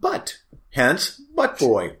Chip's butt. Hence, Butt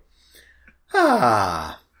Boy.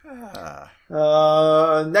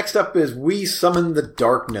 Next up is We Summon the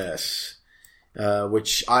Darkness,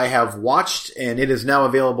 which I have watched, and it is now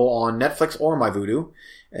available on Netflix or MyVoodoo.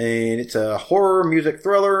 And it's a horror music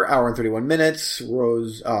thriller, hour and 31 minutes.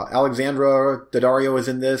 Alexandra Daddario is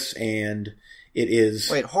in this, and it is...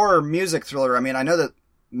 Wait, horror music thriller? I mean, I know that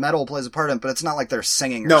metal plays a part in it, but it's not like they're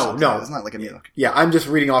singing or something. No. It's not like a music. Yeah, I'm just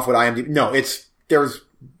reading off what IMDb... No, there's...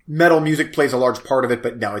 Metal music plays a large part of it,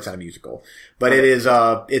 but no, it's not a musical. But it is,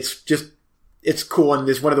 it's cool, and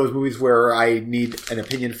it's one of those movies where I need an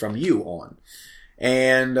opinion from you on.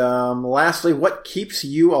 And, lastly, what keeps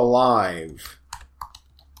you alive?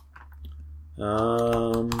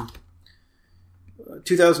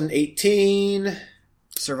 2018.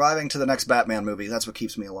 Surviving to the next Batman movie. That's what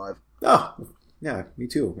keeps me alive. Oh, yeah, me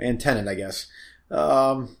too. And Tenet, I guess.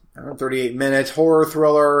 38 minutes. Horror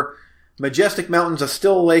thriller. Majestic mountains, a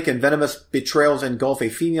still lake, and venomous betrayals engulf a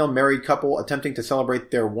female married couple attempting to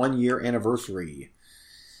celebrate their 1-year anniversary.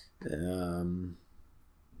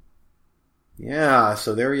 Yeah,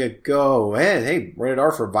 so there you go. Hey, rated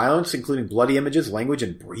R for violence, including bloody images, language,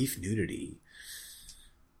 and brief nudity.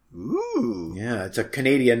 Ooh. Yeah, it's a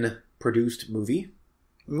Canadian-produced movie.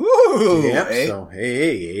 Ooh. Yep, eh? so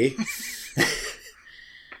hey.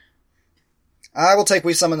 I will take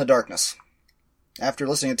We Summon the Darkness. After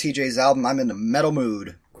listening to TJ's album, I'm in the metal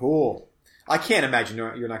mood. Cool. I can't imagine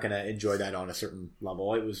you're not going to enjoy that on a certain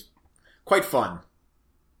level. It was quite fun.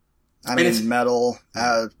 I mean, metal,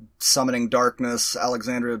 summoning darkness,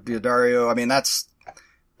 Alexandra Daddario. I mean, that's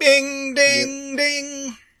bing, ding,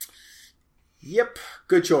 ding. Yep,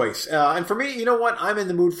 good choice. And for me, you know what? I'm in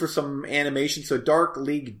the mood for some animation, so Dark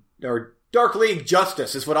League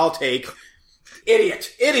Justice is what I'll take.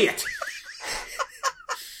 Idiot.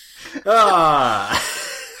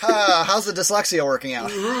 How's the dyslexia working out?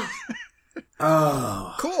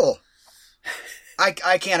 Oh. Cool.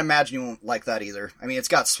 I can't imagine you won't like that either. I mean, it's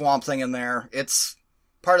got Swamp Thing in there. It's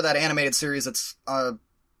part of that animated series that's, I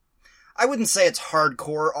wouldn't say it's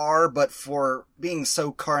hardcore R, but for being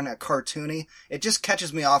so cartoony, it just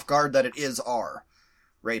catches me off guard that it is R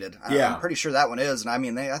rated. Yeah. I'm pretty sure that one is, and I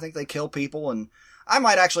mean, I think they kill people, and I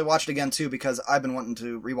might actually watch it again too, because I've been wanting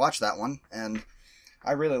to rewatch that one, and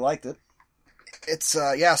I really liked it. It's,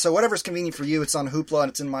 so whatever's convenient for you, it's on Hoopla,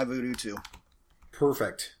 and it's in MyVoodoo too.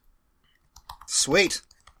 Perfect. Sweet.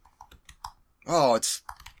 Oh, it's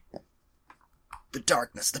the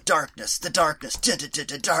darkness, darkness, darkness,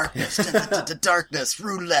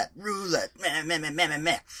 roulette,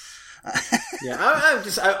 meh. Yeah,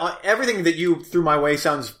 everything that you threw my way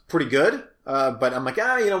sounds pretty good. But I'm like,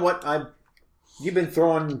 you know what? You've been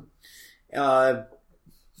throwing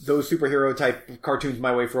those superhero type cartoons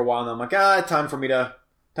my way for a while, and I'm like, time for me to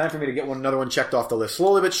get another one checked off the list.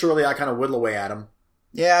 Slowly but surely, I kind of whittle away at them.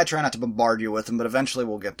 Yeah, I try not to bombard you with them, but eventually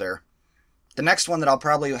we'll get there. The next one that I'll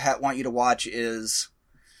probably want you to watch is,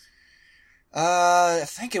 I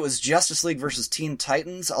think it was Justice League versus Teen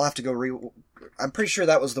Titans. I'll have to go I'm pretty sure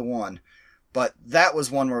that was the one. But that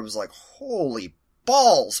was one where it was like, holy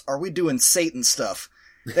balls, are we doing Satan stuff?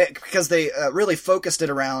 Because they really focused it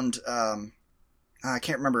around, I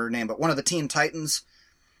can't remember her name, but one of the Teen Titans,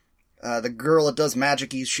 the girl that does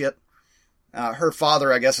magic-y shit, her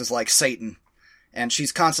father, I guess, is like Satan. And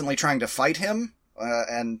she's constantly trying to fight him,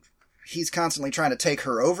 and he's constantly trying to take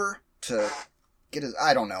her over to get his...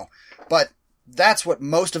 I don't know. But that's what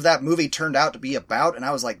most of that movie turned out to be about, and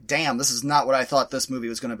I was like, damn, this is not what I thought this movie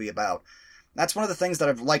was going to be about. That's one of the things that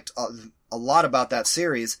I've liked a lot about that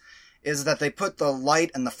series, is that they put the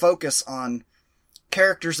light and the focus on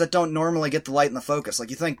characters that don't normally get the light and the focus. Like,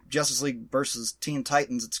 you think Justice League versus Teen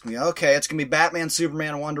Titans, it's going to be, okay, it's going to be Batman,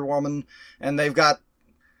 Superman, and Wonder Woman, and they've got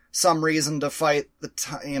some reason to fight the,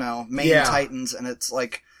 main Titans, and it's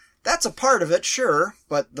like, that's a part of it, sure,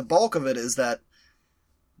 but the bulk of it is that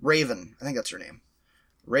Raven, I think that's her name,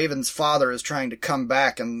 Raven's father is trying to come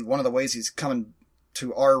back, and one of the ways he's coming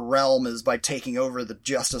to our realm is by taking over the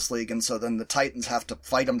Justice League, and so then the Titans have to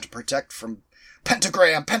fight him to protect from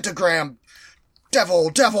Pentagram,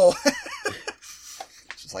 devil.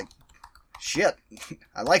 It's just like, shit,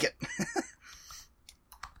 I like it.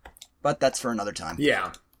 But that's for another time.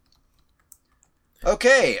 Yeah.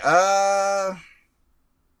 Okay,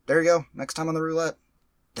 there you go. Next time on the roulette,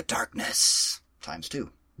 The Darkness,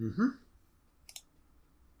 ×2. Mm-hmm.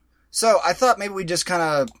 So, I thought maybe we just kind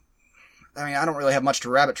of... I don't really have much to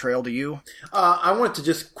rabbit trail, do you? I wanted to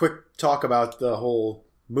just quick talk about the whole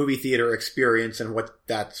movie theater experience and what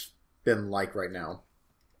that's been like right now.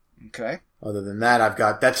 Okay. Other than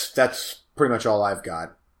that, that's pretty much all I've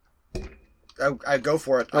got. I go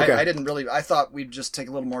for it. Okay. I thought we'd just take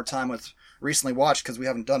a little more time with recently watched, because we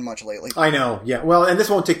haven't done much lately. I know, yeah. Well, and this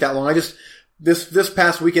won't take that long. This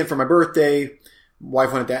past weekend for my birthday,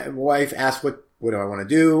 wife asked what do I want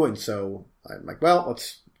to do, and so I'm like, well,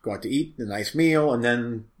 let's go out to eat a nice meal, and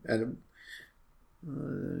then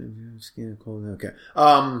okay.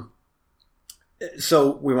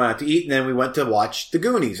 So we went out to eat, and then we went to watch The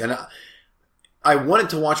Goonies, and I wanted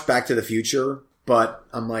to watch Back to the Future, but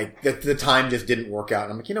I'm like, the time just didn't work out.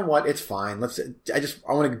 And I'm like, you know what? It's fine. I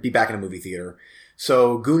want to be back in a movie theater.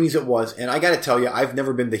 So Goonies it was. And I got to tell you, I've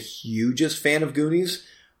never been the hugest fan of Goonies,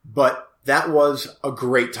 but that was a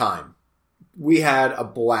great time. We had a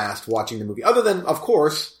blast watching the movie. Other than, of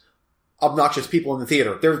course, obnoxious people in the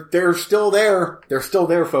theater. They're still there. They're still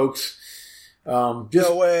there, folks. No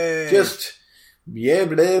way. Yeah,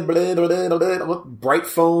 blah, blah, blah, blah, blah. Bright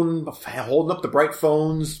phone, holding up the bright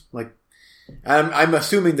phones, like, I'm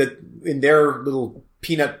assuming that in their little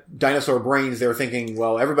peanut dinosaur brains, they're thinking,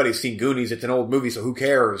 well, everybody's seen Goonies. It's an old movie, so who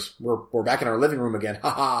cares? We're back in our living room again. Ha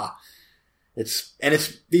ha.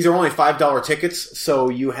 These are only $5 tickets, so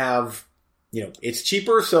you have, it's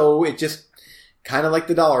cheaper, so it just kind of like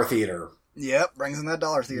the dollar theater. Yep, brings in that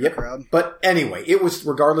dollar theater crowd. But anyway,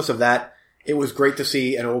 regardless of that, it was great to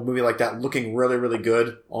see an old movie like that looking really, really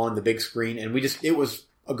good on the big screen, and it was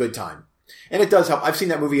a good time. And it does help. I've seen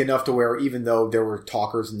that movie enough to where even though there were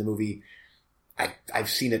talkers in the movie, I've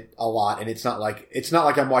seen it a lot, and it's not like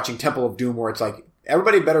I'm watching Temple of Doom where it's like,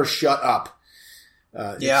 everybody better shut up.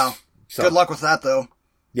 Yeah. Good luck with that, though.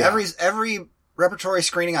 Yeah. Every repertory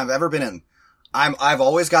screening I've ever been in, I've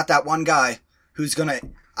always got that one guy who's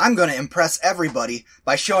I'm gonna impress everybody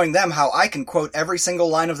by showing them how I can quote every single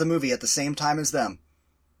line of the movie at the same time as them.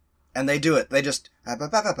 And they do it. They just talk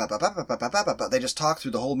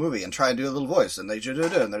through the whole movie and try and do a little voice, and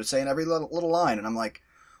and they're saying every little line, and I'm like,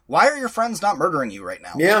 why are your friends not murdering you right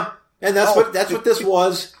now? Yeah, and that's what this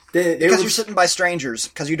was. Because you're sitting by strangers,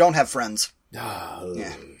 because you don't have friends.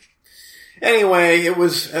 Yeah. Anyway, it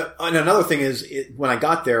was, and another thing is, when I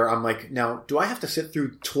got there, I'm like, now, do I have to sit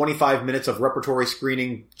through 25 minutes of repertory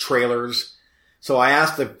screening trailers? So I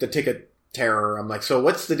asked the ticket terror, I'm like, so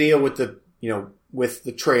what's the deal with with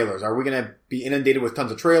the trailers? Are we going to be inundated with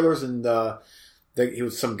tons of trailers? And he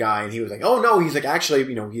was some guy, and he was like, oh no, he's like, actually,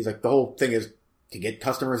 he's like, the whole thing is to get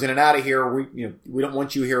customers in and out of here. We don't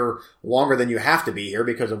want you here longer than you have to be here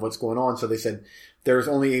because of what's going on. So they said there's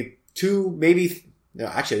only there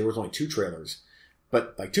was only 2 trailers,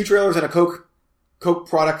 but like 2 trailers and a Coke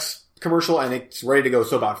products commercial, and it's ready to go.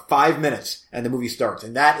 So about 5 minutes and the movie starts.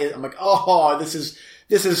 And I'm like, oh, this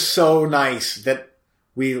is so nice that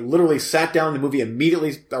We literally sat down. The movie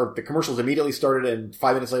immediately, or the commercials immediately started, and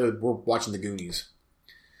 5 minutes later, we're watching The Goonies.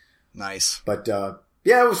 Nice. But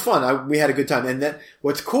yeah, it was fun. We had a good time. And then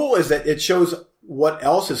what's cool is that it shows what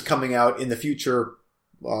else is coming out in the future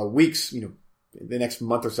weeks. You know, the next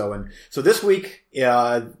month or so. And so this week,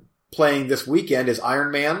 playing this weekend is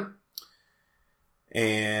Iron Man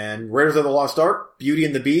and Raiders of the Lost Ark, Beauty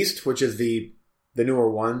and the Beast, which is the newer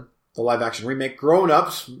one, the live action remake. Grown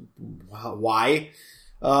Ups, why?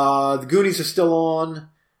 The Goonies is still on.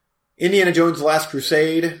 Indiana Jones: The Last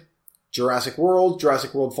Crusade, Jurassic World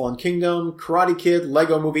Fallen Kingdom, Karate Kid,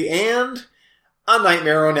 Lego Movie, and A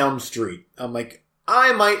Nightmare on Elm Street. I'm like,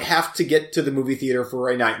 I might have to get to the movie theater for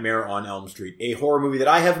A Nightmare on Elm Street, a horror movie that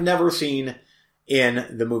I have never seen in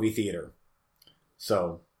the movie theater.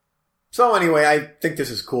 So anyway, I think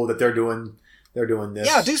this is cool that they're doing this.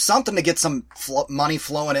 Yeah, do something to get some money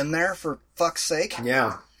flowing in there, for fuck's sake.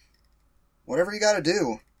 Yeah. Whatever you gotta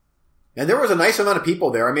do. And there was a nice amount of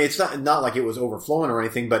people there. I mean, it's not like it was overflowing or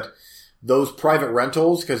anything, but those private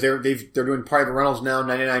rentals, because they're doing private rentals now,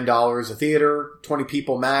 $99 a theater, 20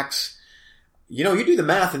 people max. You know, you do the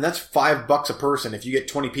math, and that's $5 a person. If you get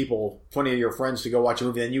 20 people, 20 of your friends to go watch a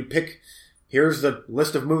movie, then you pick, here's the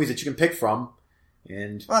list of movies that you can pick from.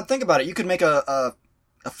 And well, think about it. You could make a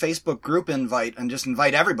Facebook group invite and just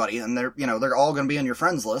invite everybody, and they're all going to be in your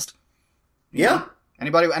friends list. Yeah. Know?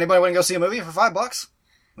 Anybody want to go see a movie for $5?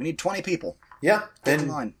 We need 20 people. Yeah.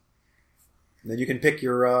 Then you can pick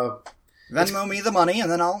your Venmo me the money, and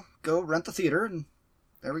then I'll go rent the theater, and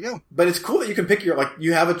there we go. But it's cool that you can pick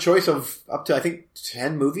you have a choice of up to, I think,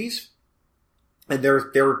 10 movies. And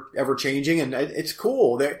they're ever changing, and it's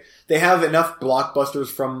cool. They have enough blockbusters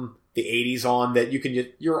from the 80s on that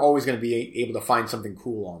you're always going to be able to find something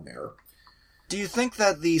cool on there. Do you think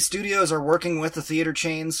that the studios are working with the theater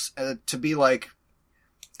chains to be like,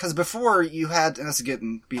 because before you had, and this is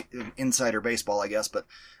getting insider baseball, I guess, but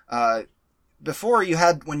before you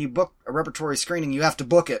had, when you book a repertory screening, you have to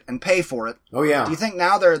book it and pay for it. Oh yeah. Do you think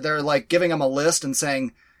now they're like giving them a list and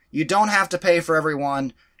saying, you don't have to pay for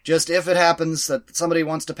everyone, just if it happens that somebody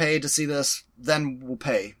wants to pay to see this, then we'll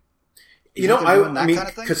pay? You know, I mean,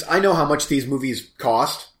 because I know how much these movies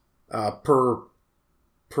cost per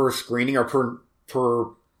screening or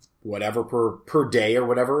per whatever, per day or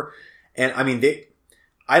whatever. And I mean,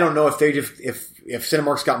 I don't know if if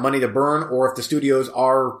Cinemark's got money to burn, or if the studios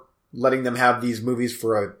are letting them have these movies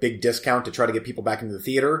for a big discount to try to get people back into the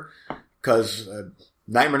theater. Because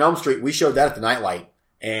Nightmare on Elm Street, we showed that at the Nightlight,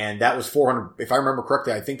 and that was $400. If I remember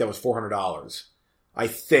correctly, I think that was $400. I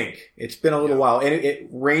think it's been a little while, and it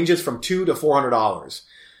ranges from $200 to $400.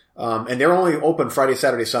 And they're only open Friday,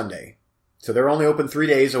 Saturday, Sunday, so they're only open 3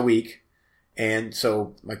 days a week. And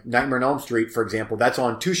so, like Nightmare on Elm Street, for example, that's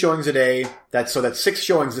on 2 showings a day. That's 6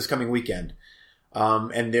 showings this coming weekend.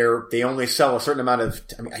 And they only sell a certain amount of,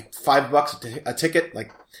 like $5 a ticket.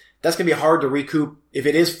 Like, that's gonna be hard to recoup. If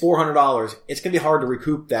it is $400, it's gonna be hard to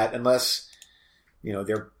recoup that unless,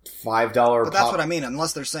 they're $5. But that's what I mean.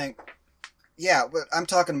 Unless they're saying, yeah, but I'm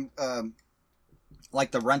talking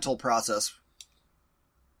like the rental process.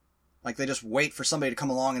 Like they just wait for somebody to come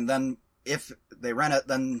along, and then if they rent it,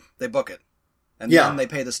 then they book it. And then they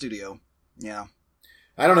pay the studio. Yeah.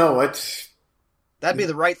 I don't know. That'd be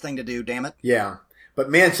the right thing to do, damn it. Yeah. But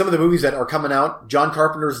man, some of the movies that are coming out, John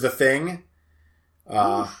Carpenter's The Thing.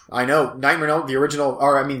 I know. Nightmare, the original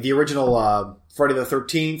Friday the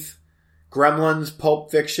 13th, Gremlins, Pulp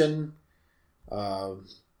Fiction.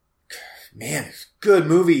 Man, good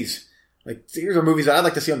movies. Like, these are movies that I'd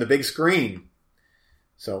like to see on the big screen.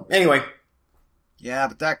 So, anyway. Yeah,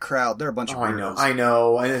 but that crowd, they're a bunch of weirdos. I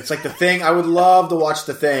know. And it's like The Thing. I would love to watch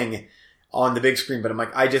The Thing on the big screen, but I'm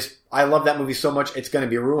like, I love that movie so much, it's going to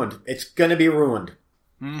be ruined. It's going to be ruined.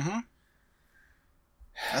 Mm-hmm.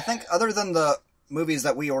 I think other than the movies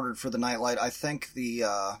that we ordered for the Nightlight, I think the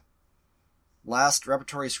last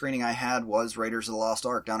repertory screening I had was Raiders of the Lost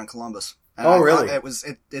Ark down in Columbus. And really?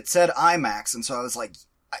 It said IMAX, and so I was like,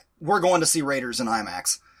 we're going to see Raiders in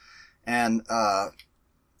IMAX. And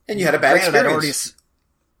you had a bad experience.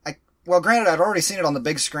 Granted, I'd already seen it on the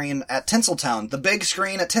big screen at Tinseltown. The big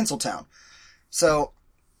screen at Tinseltown. So,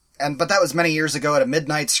 but that was many years ago at a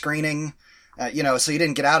midnight screening. So you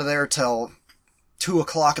didn't get out of there till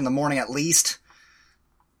 2:00 in the morning at least.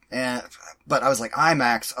 But I was like,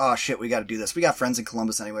 IMAX, oh shit, we gotta do this. We got friends in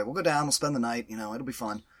Columbus anyway. We'll go down, we'll spend the night, it'll be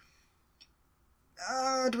fun.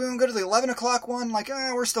 Do we want to go to the 11:00 one? Like,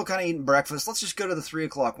 we're still kind of eating breakfast. Let's just go to the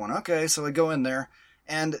 3:00 one. Okay, so we go in there,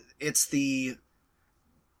 and it's the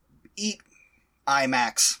Eat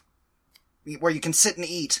IMAX, where you can sit and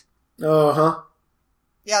eat. Uh-huh.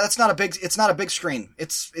 Yeah, it's not a big screen.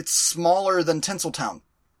 It's smaller than Tinseltown.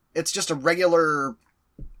 It's just a regular,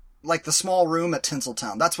 like the small room at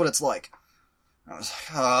Tinseltown. That's what it's like. I was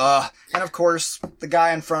like, And of course, the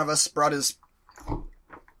guy in front of us brought his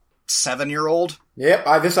 7-year-old.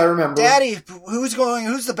 Yep, this I remember. Daddy, who's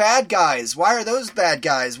the bad guys? Why are those bad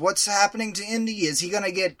guys? What's happening to Indy? Is he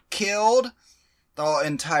gonna get killed? The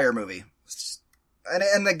entire movie.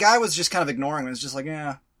 And the guy was just kind of ignoring me. It was just like,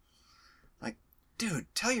 yeah. Like, dude,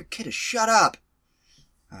 tell your kid to shut up.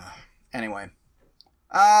 Anyway.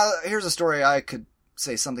 Here's a story I could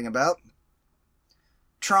say something about.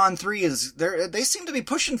 Tron 3 is... They seem to be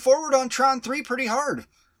pushing forward on Tron 3 pretty hard.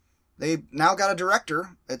 They now got a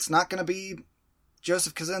director. It's not going to be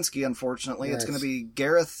Joseph Kosinski, unfortunately. Yes. It's going to be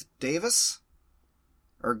Gareth Davis.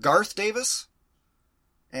 Or Garth Davis.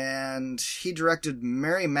 And he directed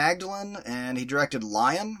Mary Magdalene, and he directed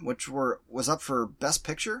Lion, which was up for Best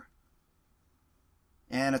Picture.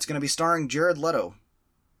 And it's going to be starring Jared Leto.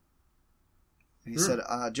 He said,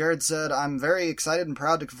 Jared said, I'm very excited and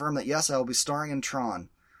proud to confirm that yes, I will be starring in Tron.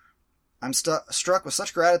 I'm struck with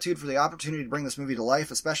such gratitude for the opportunity to bring this movie to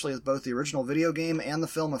life, especially as both the original video game and the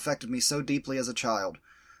film affected me so deeply as a child.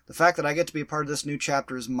 The fact that I get to be a part of this new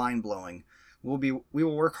chapter is mind-blowing. We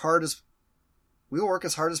will work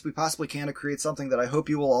as hard as we possibly can to create something that I hope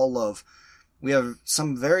you will all love. We have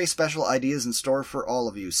some very special ideas in store for all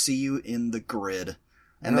of you. See you in the grid.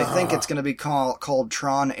 And they think it's going to be called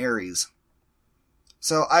Tron Ares.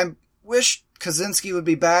 So I wish Kosinski would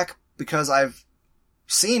be back because I've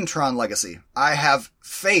seen Tron Legacy. I have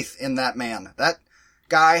faith in that man. That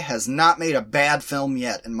guy has not made a bad film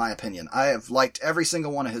yet, in my opinion. I have liked every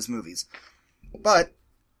single one of his movies. But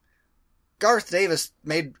Garth Davis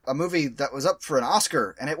made a movie that was up for an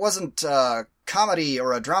Oscar, and it wasn't a comedy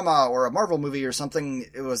or a drama or a Marvel movie or something.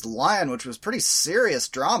 It was Lion, which was pretty serious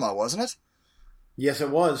drama, wasn't it? Yes, it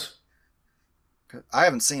was. I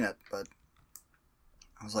haven't seen it, but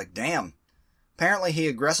I was like, damn. Apparently he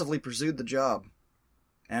aggressively pursued the job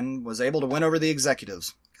and was able to win over the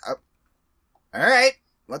executives. All right,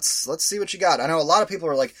 let's see what you got. I know a lot of people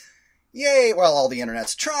are like, yay, well, all the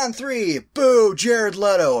internet's Tron 3, boo, Jared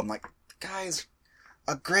Leto. I'm like, guy's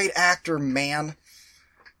a great actor, man.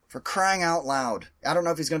 For crying out loud. I don't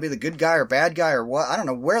know if he's going to be the good guy or bad guy or what. I don't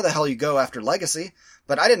know where the hell you go after Legacy,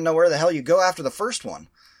 but I didn't know where the hell you go after the first one.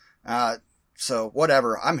 So,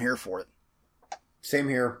 whatever. I'm here for it. Same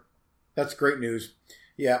here. That's great news.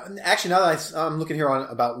 Yeah, actually, now that I'm looking here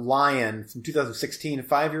about Lion from 2016, a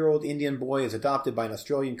 5-year-old Indian boy is adopted by an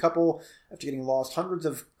Australian couple after getting lost hundreds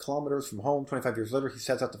of kilometers from home. 25 years later, he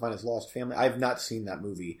sets out to find his lost family. I've not seen that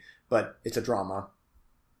movie, but it's a drama.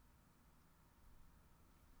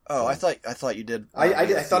 Oh, I thought you did. I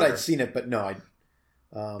thought I'd seen it, but no.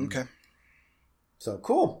 Okay. So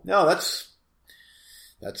cool. No, that's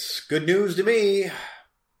good news to me.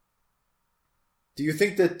 Do you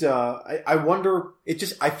think that, I wonder,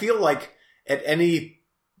 I feel like at any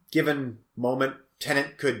given moment,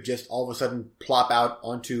 Tenet could just all of a sudden plop out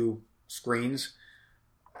onto screens?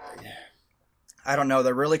 I don't know.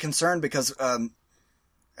 They're really concerned because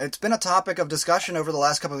it's been a topic of discussion over the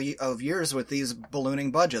last couple of years with these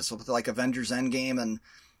ballooning budgets, with like Avengers Endgame, and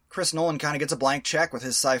Chris Nolan kind of gets a blank check with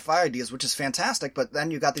his sci-fi ideas, which is fantastic, but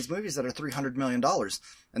then you got these movies that are $300 million,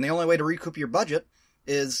 and the only way to recoup your budget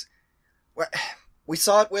is... We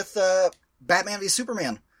saw it with Batman v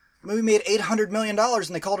Superman. The movie made $800 million and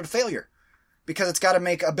they called it a failure. Because it's got to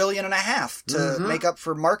make $1.5 billion to make up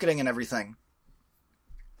for marketing and everything.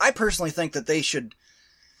 I personally think that they should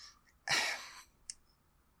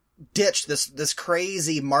ditch this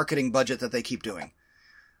crazy marketing budget that they keep doing.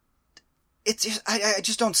 It's just, I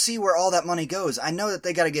just don't see where all that money goes. I know that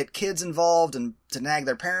they got to get kids involved and to nag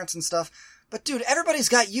their parents and stuff. But dude, everybody's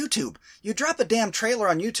got YouTube. You drop a damn trailer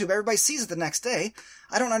on YouTube, everybody sees it the next day.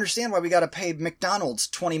 I don't understand why we gotta pay McDonald's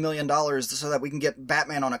 $20 million so that we can get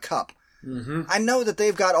Batman on a cup. Mm-hmm. I know that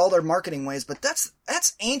they've got all their marketing ways, but that's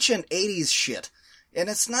ancient 80s shit. And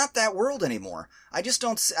it's not that world anymore. I just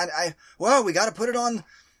don't... well, we gotta put it on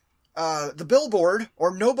the billboard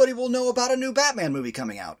or nobody will know about a new Batman movie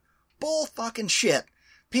coming out. Bull fucking shit.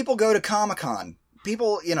 People go to Comic-Con.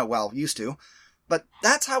 People, used to. But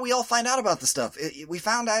that's how we all find out about the stuff. We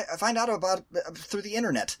find out about it through the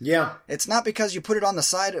internet. Yeah. It's not because you put it on the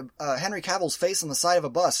side of Henry Cavill's face on the side of a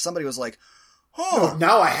bus. Somebody was like, oh. No,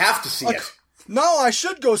 now I have to see it. Now I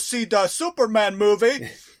should go see the Superman movie.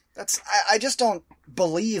 I just don't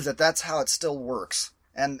believe that that's how it still works.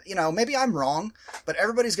 And, maybe I'm wrong, but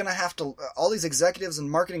everybody's going to have to, all these executives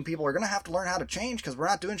and marketing people are going to have to learn how to change because we're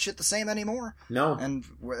not doing shit the same anymore. No. And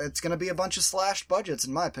it's going to be a bunch of slashed budgets,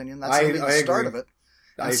 in my opinion. That's going to be the start of it.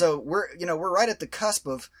 And so we're right at the cusp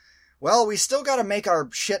of, well, we still got to make our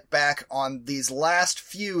shit back on these last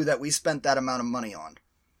few that we spent that amount of money on.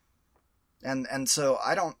 And so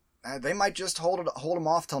they might just hold them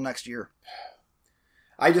off till next year.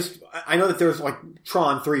 I know that there's like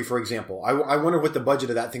Tron 3, for example. I wonder what the budget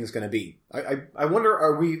of that thing is going to be. I wonder,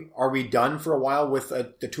 are we done for a while with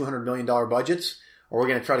the $200 million budgets? Or are we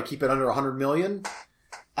going to try to keep it under $100 million?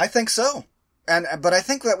 I think so. But I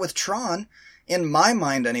think that with Tron, in my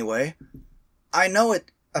mind anyway, I know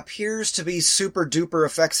it appears to be super duper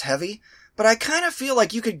effects heavy, but I kind of feel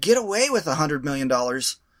like you could get away with $100 million,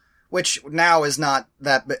 which now is not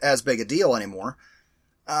that as big a deal anymore.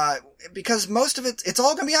 Because most of it's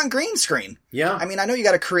all going to be on green screen. Yeah. I mean, I know you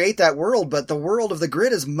got to create that world, but the world of the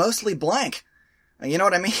grid is mostly blank. You know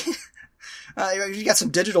what I mean? You got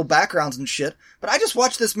some digital backgrounds and shit. But I just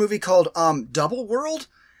watched this movie called Double World,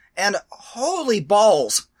 and holy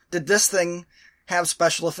balls, did this thing have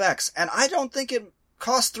special effects. And I don't think it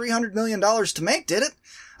cost $300 million to make, did it?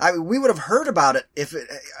 We would have heard about it if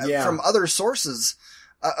from other sources,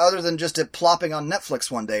 other than just it plopping on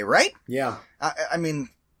Netflix one day, right? Yeah. I mean,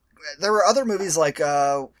 there were other movies like,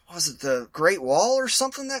 was it The Great Wall or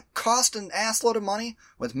something that cost an assload of money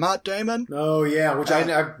with Matt Damon? Oh, yeah, which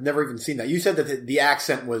I've never even seen that. You said that the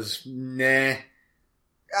accent was, nah.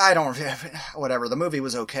 I don't, whatever. The movie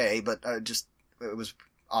was okay, but it was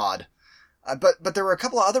odd. But there were a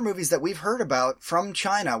couple of other movies that we've heard about from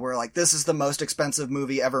China where, like, this is the most expensive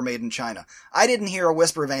movie ever made in China. I didn't hear a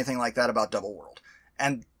whisper of anything like that about Double World.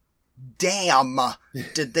 And damn,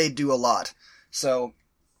 did they do a lot. So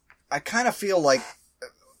I kind of feel like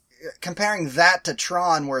comparing that to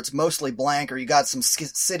Tron, where it's mostly blank, or you got some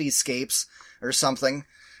cityscapes or something,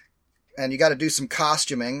 and you got to do some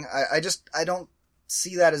costuming. I don't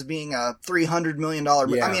see that as being a $300 million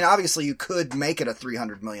movie. Yeah. I mean, obviously you could make it a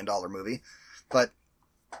 $300 million movie, but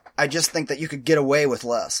I just think that you could get away with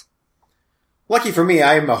less. Lucky for me,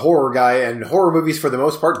 I'm a horror guy, and horror movies for the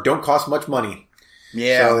most part don't cost much money.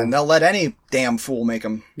 Yeah, and they'll let any damn fool make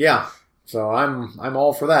them. Yeah, so I'm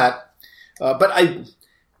all for that. But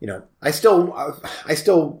I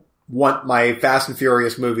still want my Fast and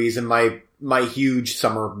Furious movies and my huge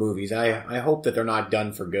summer movies. I hope that they're not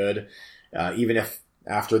done for good. Even if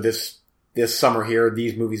after this summer here,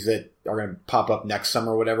 these movies that are going to pop up next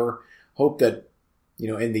summer or whatever, hope that,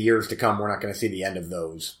 in the years to come, we're not going to see the end of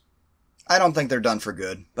those. I don't think they're done for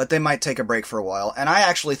good, but they might take a break for a while. And I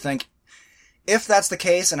actually think if that's the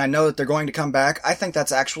case, and I know that they're going to come back, I think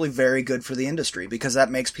that's actually very good for the industry, because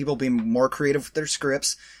that makes people be more creative with their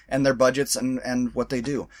scripts and their budgets and what they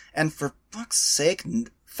do. And for fuck's sake,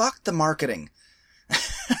 fuck the marketing.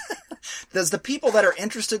 Does the people that are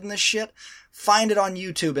interested in this shit find it on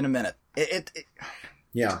YouTube in a minute?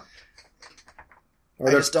 Yeah.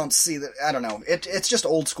 I just don't see that. I don't know. It's just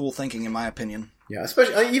old school thinking, in my opinion. Yeah,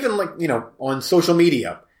 especially even on social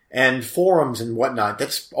media and forums and whatnot.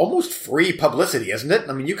 That's almost free publicity, isn't it?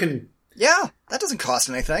 I mean, you can. Yeah, that doesn't cost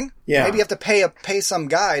anything. Yeah. Maybe you have to pay some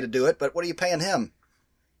guy to do it, but what are you paying him?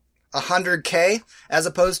 $100K as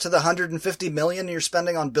opposed to the $150 million you're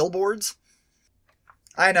spending on billboards?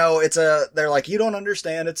 I know they're like, you don't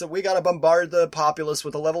understand. We gotta bombard the populace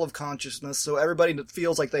with a level of consciousness so everybody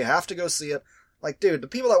feels like they have to go see it. Like, dude, the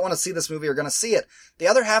people that want to see this movie are gonna see it. The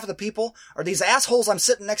other half of the people are these assholes I'm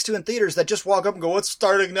sitting next to in theaters that just walk up and go, "What's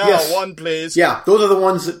starting now? Yes. One, please." Yeah, those are the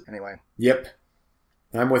ones that... Anyway. Yep.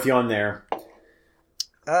 I'm with you on there.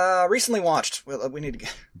 Recently watched. Well, we need to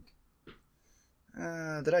get...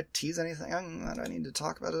 did I tease anything that I need to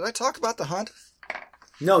talk about? Did I talk about The Hunt?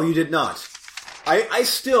 No, you did not. I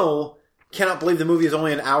still cannot believe the movie is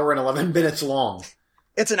only an hour and 11 minutes long.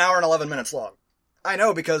 It's an hour and 11 minutes long. I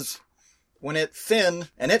know, because when it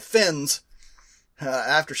fins,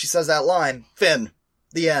 after she says that line, Finn,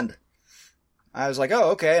 the end. I was like, oh,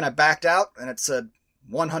 okay, and I backed out, and it said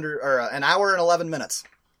an hour and 11 minutes.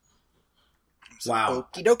 Wow.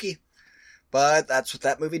 Okie dokie. But that's what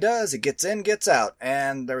that movie does. It gets in, gets out.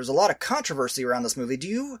 And there was a lot of controversy around this movie. Do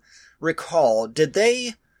you recall,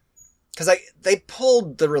 because they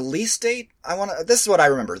pulled the release date. This is what I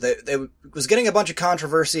remember. They was getting a bunch of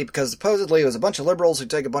controversy because supposedly it was a bunch of liberals who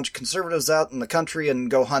take a bunch of conservatives out in the country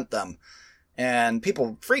and go hunt them. And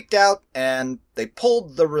people freaked out, and they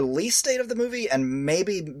pulled the release date of the movie and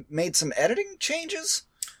maybe made some editing changes.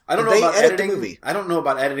 I don't know about editing. The movie? I don't know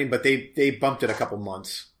about editing, but they bumped it a couple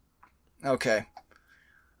months. Okay.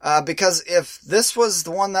 Because if this was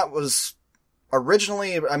the one that was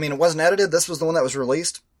originally, I mean, it wasn't edited, this was the one that was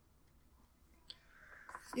released,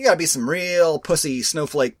 you gotta be some real pussy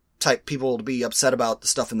snowflake type people to be upset about the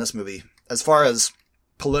stuff in this movie. As far as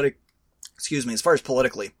politically.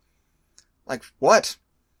 Like, what?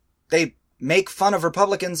 they make fun of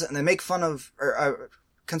Republicans and they make fun of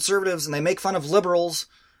conservatives and they make fun of liberals,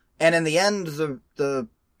 and in the end, the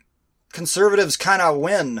conservatives kind of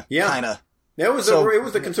win. Yeah. Kind of. It was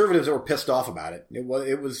the conservatives that were pissed off about it.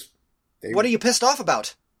 What are you pissed off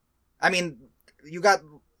about? I mean, you got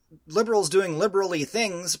liberals doing liberally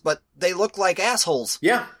things, but they look like assholes.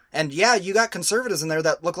 Yeah. And yeah, you got conservatives in there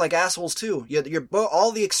that look like assholes too. You're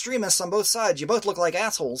all the extremists on both sides. You both look like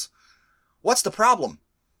assholes. What's the problem?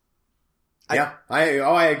 Yeah, I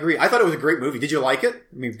agree. I thought it was a great movie. Did you like it?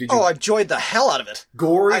 I mean, did you? Oh, I enjoyed the hell out of it.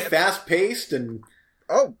 Gory, fast-paced, and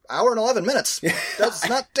hour and 11 minutes. Does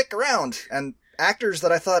not dick around. And actors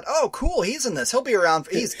that I thought, oh, cool, he's in this. He'll be around.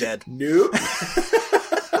 He's dead. Nope. I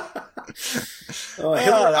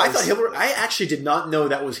thought Hillary. I actually did not know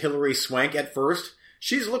that was Hilary Swank at first.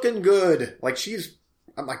 She's looking good.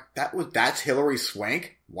 I'm like, that's Hilary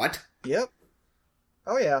Swank? What? Yep.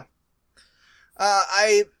 Oh, yeah.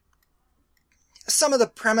 Some of the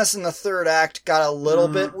premise in the third act got a little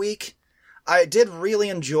bit weak. I did really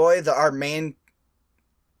enjoy that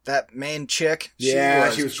main chick. Yeah,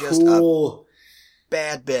 she was just cool.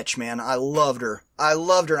 Bad bitch, man. I loved her.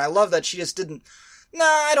 And I love that she just didn't,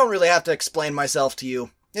 I don't really have to explain myself to you.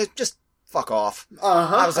 Just fuck off.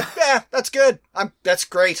 Uh-huh. I was like, yeah, that's good. That's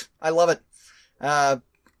great. I love it.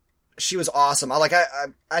 She was awesome.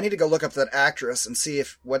 I need to go look up that actress and see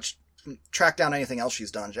track down anything else she's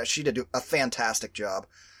done. She did a fantastic job.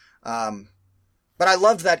 But I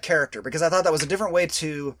loved that character because I thought that was a different way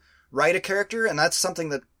to write a character, and that's something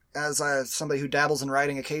that, as somebody who dabbles in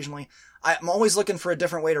writing occasionally, I'm always looking for a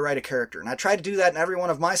different way to write a character. And I try to do that in every one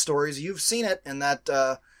of my stories. You've seen it in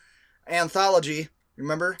that anthology,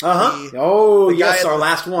 remember? Uh-huh. Yes, our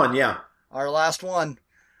last one, yeah. Our last one.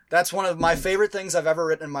 That's one of my favorite things I've ever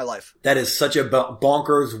written in my life. That is such a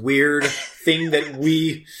bonkers, weird thing that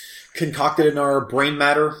we concocted in our brain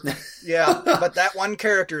matter. Yeah, but that one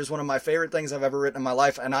character is one of my favorite things I've ever written in my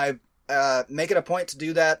life, and I make it a point to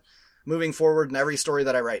do that moving forward in every story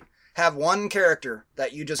that I write. Have one character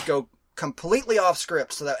that you just go completely off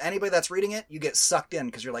script so that anybody that's reading it, you get sucked in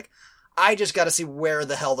because you're like, I just got to see where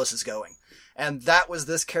the hell this is going. And that was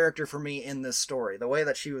this character for me in this story. The way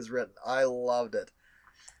that she was written, I loved it.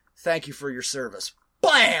 Thank you for your service.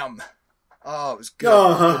 Bam! Oh, it was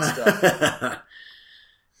good. Good stuff.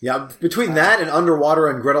 Yeah, between that and Underwater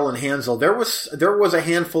and Gretel and Hansel, there was a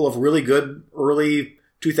handful of really good early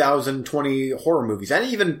 2020 horror movies, and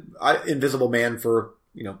even Invisible Man for,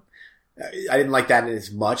 I didn't like that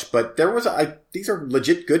as much, but there was these are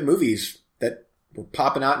legit good movies that were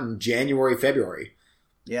popping out in January, February.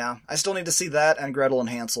 Yeah, I still need to see that and Gretel and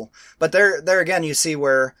Hansel, but there again you see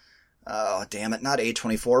where, oh damn it, not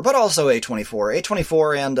A24, but also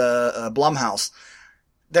A24 and Blumhouse.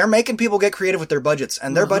 They're making people get creative with their budgets,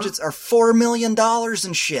 and their budgets are $4 million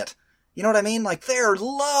and shit. You know what I mean? Like, they're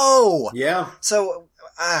low. Yeah. So,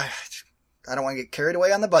 I don't want to get carried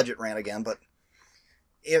away on the budget rant again, but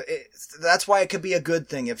that's why it could be a good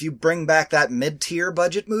thing. If you bring back that mid-tier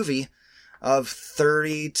budget movie of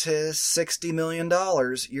 $30 to $60 million,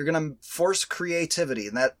 you're going to force creativity,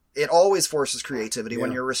 and that it always forces creativity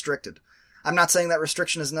when you're restricted. I'm not saying that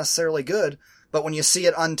restriction is necessarily good, but when you see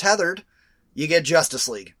it untethered, you get Justice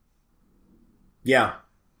League. Yeah.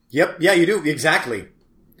 Yep. Yeah, you do. Exactly.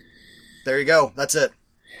 There you go. That's it.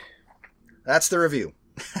 That's the review.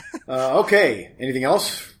 Okay. Anything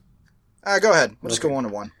else? Go ahead. We'll just go one to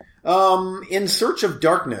one. In Search of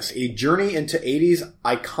Darkness, a journey into 80s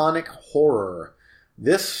iconic horror.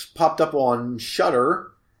 This popped up on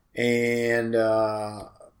Shudder, and I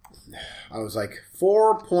was like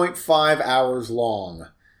 4.5 hours long.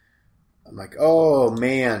 I'm like, oh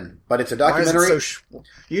man, but it's a documentary.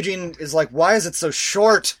 Eugene is like, why is it so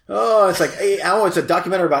short? Oh, it's like, it's a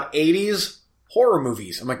documentary about 80s horror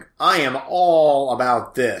movies. I'm like, I am all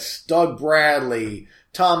about this. Doug Bradley,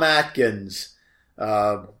 Tom Atkins,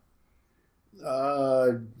 John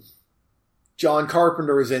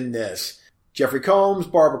Carpenter is in this. Jeffrey Combs,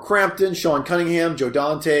 Barbara Crampton, Sean Cunningham, Joe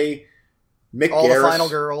Dante, Mick all Garris. The final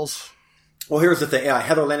girls. Well, here's the thing.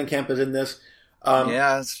 Heather Langenkamp is in this.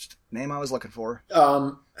 It's the name I was looking for.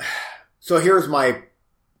 So here's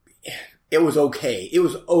it was okay. It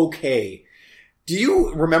was okay. Do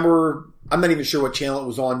you remember, I'm not even sure what channel it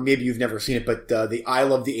was on. Maybe you've never seen it, but the I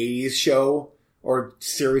Love the 80s show or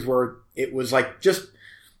series where it was like just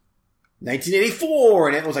 1984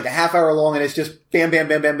 and it was like a half hour long and it's just bam, bam,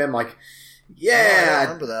 bam, bam, bam. Like, yeah. Oh, I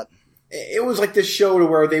remember that. It was like this show to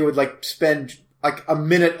where they would like spend like a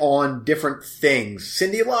minute on different things.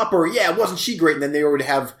 Cyndi Lauper, yeah, wasn't she great? And then they would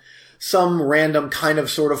have some random kind of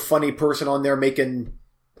sort of funny person on there making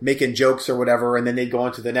making jokes or whatever, and then they'd go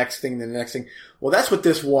on to the next thing, then the next thing. Well, that's what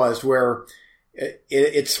this was, where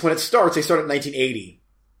it's when it starts, they start at 1980,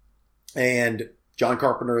 and John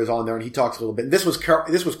Carpenter is on there, and he talks a little bit. And this was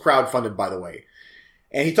crowdfunded, by the way.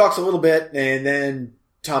 And he talks a little bit, and then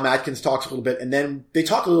Tom Atkins talks a little bit, and then they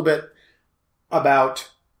talk a little bit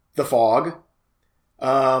about The Fog.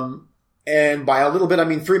 And by a little bit, I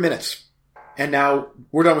mean 3 minutes. And now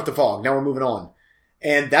we're done with The Fog. Now we're moving on.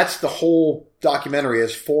 And that's the whole documentary,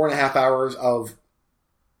 is 4.5 hours of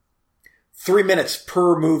 3 minutes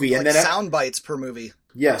per movie. And Like then sound bites per movie.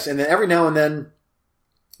 Yes. And then every now and then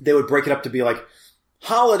they would break it up to be like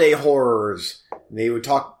holiday horrors. They would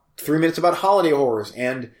talk 3 minutes about holiday horrors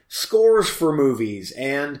and scores for movies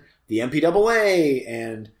and the MPAA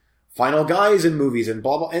and final guys in movies and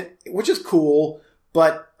blah, blah, and, which is cool.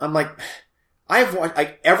 But I'm like, I've watched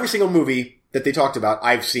every single movie that they talked about,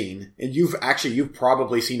 I've seen. And you've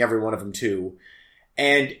probably seen every one of them too.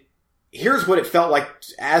 And here's what it felt like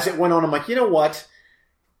as it went on. I'm like, you know what?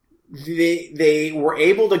 They were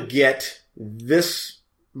able to get this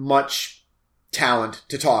much talent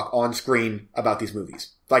to talk on screen about these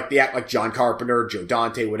movies. Like John Carpenter, Joe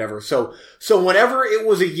Dante, whatever. So whenever it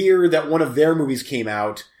was a year that one of their movies came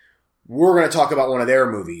out, we're going to talk about one of their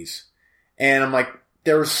movies. And I'm like,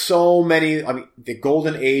 there were so many, I mean, the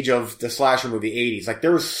golden age of the slasher movie, 80s. Like,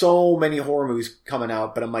 there were so many horror movies coming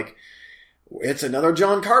out, but I'm like, it's another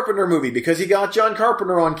John Carpenter movie because he got John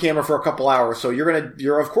Carpenter on camera for a couple hours. So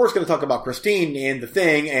you're of course going to talk about Christine and The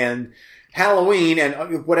Thing and Halloween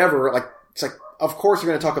and whatever. Like, it's like, of course you're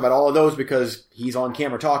going to talk about all of those because he's on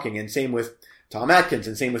camera talking. And same with Tom Atkins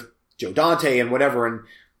and same with Joe Dante and whatever. And,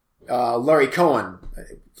 Larry Cohen.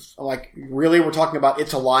 I'm like, really? We're talking about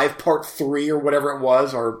It's Alive Part 3 or whatever it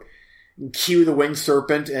was, or Q the Winged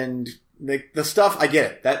Serpent, and the stuff, I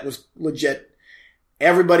get it. That was legit.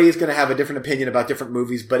 Everybody is going to have a different opinion about different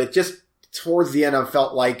movies, but it just, towards the end, I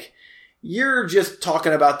felt like you're just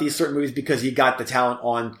talking about these certain movies because you got the talent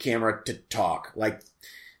on camera to talk. Like,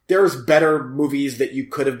 there's better movies that you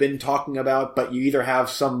could have been talking about, but you either have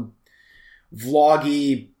some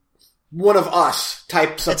vloggy, one of us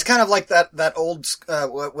type stuff. It's kind of like that old,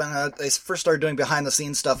 when they first started doing behind the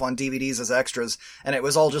scenes stuff on DVDs as extras, and it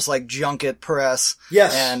was all just like junket press.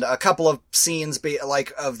 Yes. And a couple of scenes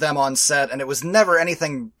of them on set, and it was never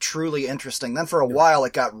anything truly interesting. Then for a while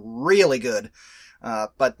it got really good.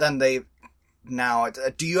 But then do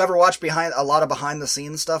you ever watch a lot of behind the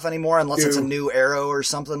scenes stuff anymore, unless it's a new Arrow or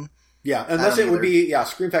something? Yeah, unless it would be,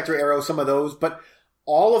 Scream Factory, Arrow, some of those, but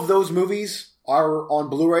all of those movies are on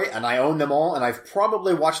Blu-ray, and I own them all, and I've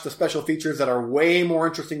probably watched the special features that are way more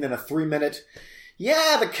interesting than a 3-minute,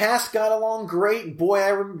 the cast got along great, boy,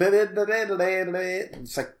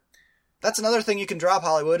 it's like... That's another thing you can drop,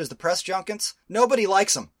 Hollywood, is the press junkets. Nobody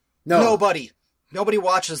likes them. No. Nobody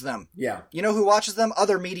watches them. Yeah. You know who watches them?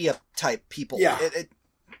 Other media type people. Yeah.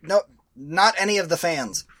 No, not any of the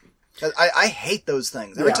fans. I hate those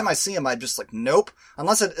things. Every time I see them, I'm just like, nope.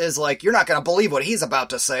 Unless it is like, you're not going to believe what he's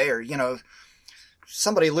about to say, or,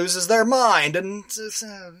 somebody loses their mind and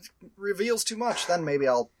reveals too much, then maybe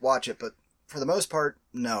I'll watch it. But for the most part,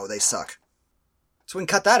 no, they suck. So we can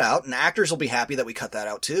cut that out, and actors will be happy that we cut that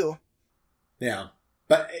out too. Yeah.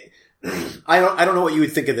 But I don't know what you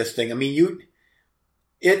would think of this thing. I mean,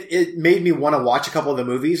 it made me want to watch a couple of the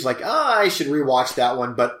movies. Like, I should rewatch that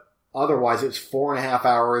one. But otherwise, it's 4.5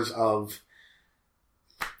 hours of,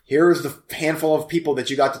 here's the handful of people that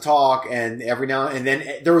you got to talk, and every now and then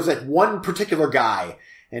there was like one particular guy,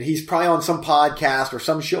 and he's probably on some podcast or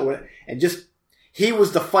some show, and just, he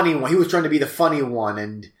was the funny one. He was trying to be the funny one,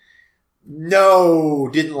 and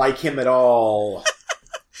didn't like him at all.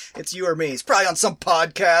 It's you or me. He's probably on some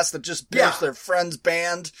podcast that just builds their friend's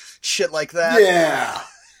band, shit like that. Yeah.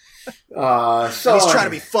 So he's trying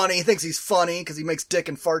to be funny. He thinks he's funny because he makes dick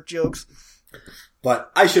and fart jokes.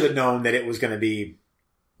 But I should have known that it was going to be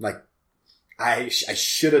like, I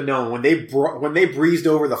should have known when they breezed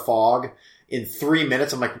over The Fog in 3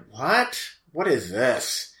 minutes. I'm like, what is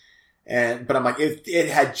this? But I'm like, it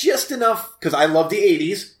had just enough, because I love the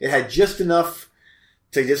 80s. It had just enough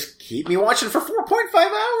to just keep me watching for 4.5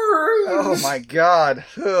 hours. Oh my god.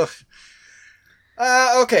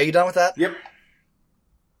 Okay, you done with that? Yep.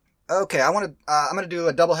 Okay, I'm gonna do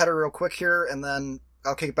a doubleheader real quick here, and then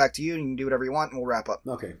I'll kick it back to you, and you can do whatever you want, and we'll wrap up.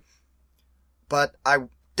 Okay. But I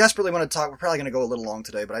desperately want to talk, we're probably going to go a little long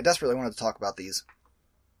today, but I desperately wanted to talk about these.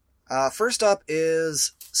 First up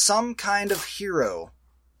is Some Kind of Hero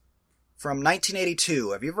from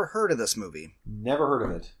 1982. Have you ever heard of this movie? Never heard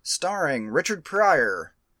of it. Starring Richard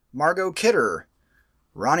Pryor, Margot Kidder,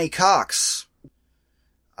 Ronnie Cox.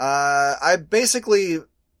 I basically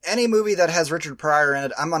any movie that has Richard Pryor in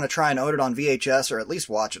it, I'm going to try and own it on VHS or at least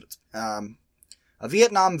watch it. A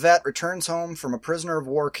Vietnam vet returns home from a prisoner of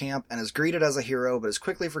war camp and is greeted as a hero, but is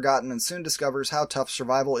quickly forgotten and soon discovers how tough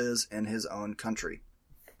survival is in his own country.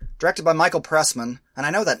 Directed by Michael Pressman, and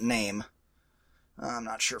I know that name. I'm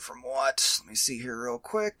not sure from what. Let me see here real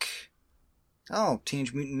quick. Oh,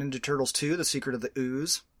 Teenage Mutant Ninja Turtles 2, The Secret of the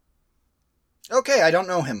Ooze. Okay, I don't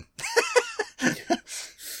know him.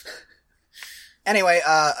 Anyway,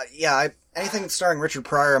 anything starring Richard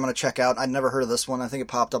Pryor I'm going to check out. I'd never heard of this one. I think it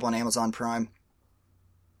popped up on Amazon Prime.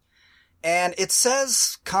 And it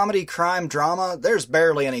says comedy, crime, drama. There's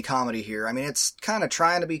barely any comedy here. I mean, it's kind of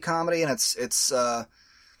trying to be comedy, and it's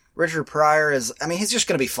Richard Pryor is, I mean, he's just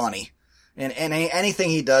going to be funny. And anything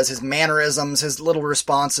he does, his mannerisms, his little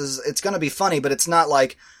responses, it's going to be funny, but it's not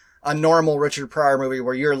like a normal Richard Pryor movie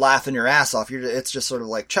where you're laughing your ass off. It's just sort of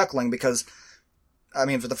like chuckling because, I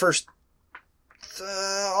mean, for the first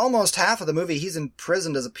almost half of the movie, he's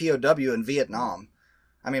imprisoned as a POW in Vietnam.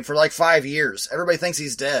 I mean, for like 5 years. Everybody thinks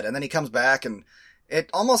he's dead, and then he comes back, and it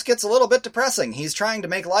almost gets a little bit depressing. He's trying to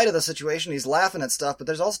make light of the situation, he's laughing at stuff, but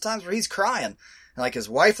there's also times where he's crying. Like, his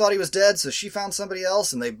wife thought he was dead, so she found somebody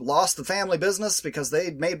else, and they lost the family business because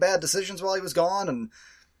they made bad decisions while he was gone, and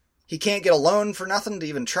he can't get a loan for nothing to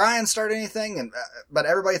even try and start anything, and but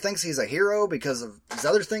everybody thinks he's a hero because of these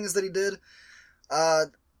other things that he did.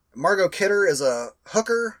 Margot Kidder is a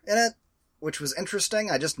hooker in it, which was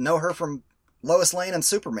interesting. I just know her from Lois Lane and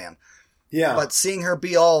Superman. Yeah. But seeing her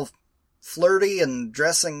be all flirty and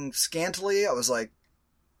dressing scantily, I was like,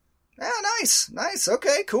 nice,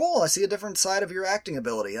 okay, cool. I see a different side of your acting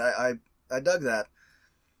ability. I dug that.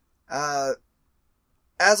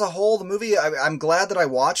 As a whole, the movie, I'm glad that I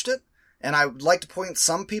watched it, and I would like to point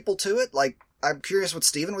some people to it. Like, I'm curious what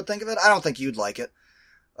Steven would think of it. I don't think you'd like it.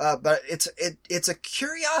 But it's a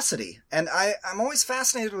curiosity, and I'm always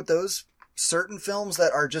fascinated with those certain films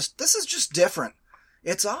that are just, this is just different.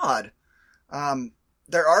 It's odd.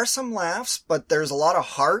 There are some laughs, but there's a lot of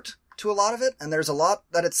heart to a lot of it, and there's a lot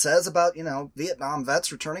that it says about, Vietnam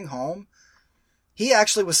vets returning home. He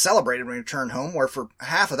actually was celebrated when he returned home, where for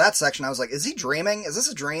half of that section I was like, is he dreaming? Is this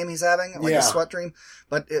a dream he's having? Like a sweat dream?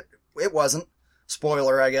 But it wasn't.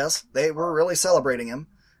 Spoiler, I guess. They were really celebrating him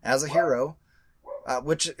as a hero.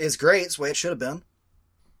 Which is great. It's the way it should have been.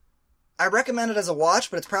 I recommend it as a watch,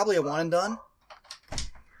 but it's probably a one and done.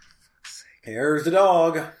 Here's the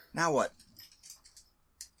dog. Now what?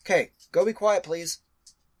 Okay, go be quiet, please.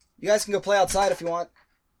 You guys can go play outside if you want.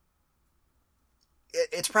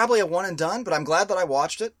 It's probably a one and done, but I'm glad that I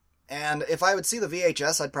watched it. And if I would see the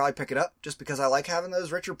VHS, I'd probably pick it up, just because I like having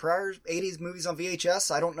those Richard Pryor 80s movies on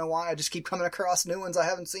VHS. I don't know why. I just keep coming across new ones I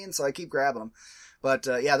haven't seen, so I keep grabbing them. But,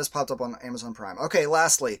 this popped up on Amazon Prime. Okay,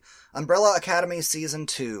 lastly, Umbrella Academy Season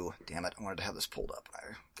 2. Damn it, I wanted to have this pulled up.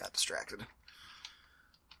 I got distracted.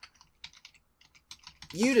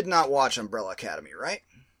 You did not watch Umbrella Academy, right?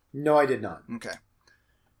 No, I did not. Okay.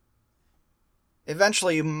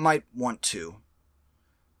 Eventually, you might want to.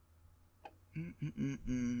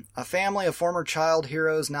 A family of former child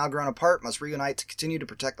heroes now grown apart must reunite to continue to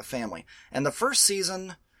protect the family. And the first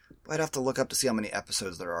season, I'd have to look up to see how many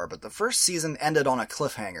episodes there are, but the first season ended on a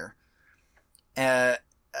cliffhanger. And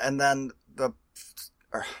then the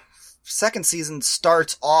second season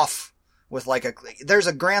starts off with there's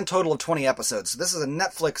a grand total of 20 episodes. So this is a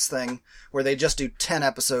Netflix thing where they just do 10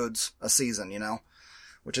 episodes a season,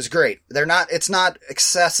 which is great. It's not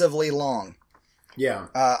excessively long. Yeah.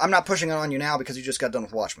 I'm not pushing it on you now because you just got done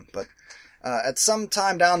with Watchmen, but at some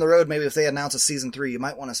time down the road, maybe if they announce a season 3, you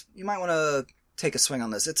might want to take a swing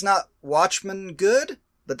on this. It's not Watchmen good,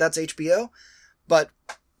 but that's HBO. But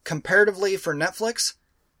comparatively for Netflix,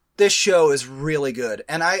 this show is really good.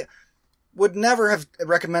 And I would never have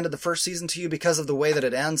recommended the first season to you because of the way that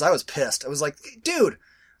it ends. I was pissed. I was like, dude,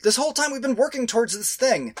 this whole time we've been working towards this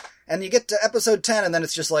thing. And you get to episode 10 and then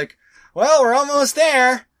it's just like, well, we're almost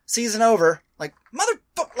there. Season over. Like,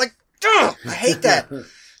 ugh, I hate that.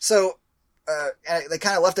 So, they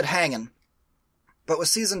kind of left it hanging. But with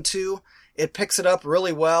season 2, it picks it up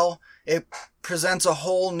really well. It presents a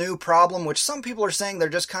whole new problem, which some people are saying they're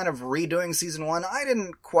just kind of redoing season 1. I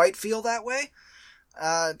didn't quite feel that way.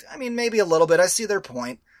 Maybe a little bit. I see their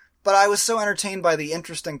point. But I was so entertained by the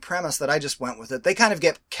interesting premise that I just went with it. They kind of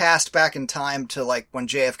get cast back in time to when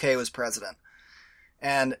JFK was president.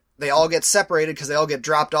 And they all get separated because they all get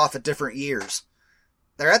dropped off at different years.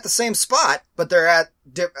 They're at the same spot, but they're at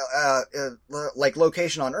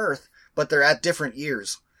location on Earth, but they're at different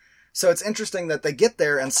years. So it's interesting that they get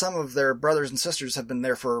there and some of their brothers and sisters have been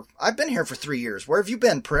there I've been here for 3 years. Where have you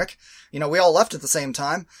been, prick? We all left at the same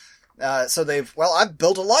time. So I've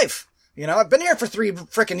built a life. You know, I've been here for 3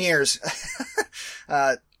 frickin' years.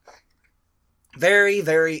 Very,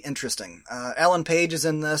 very interesting. Ellen Page is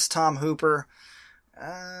in this, Tom Hooper.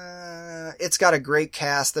 It's got a great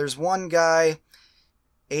cast. There's one guy,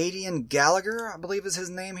 Aidan Gallagher, I believe is his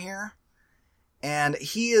name here. And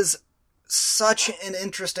he is such an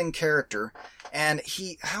interesting character. And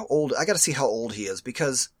how old? I gotta see how old he is,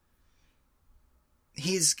 because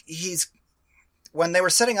he's, when they were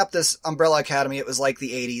setting up this Umbrella Academy, it was like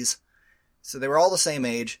the 80s. So they were all the same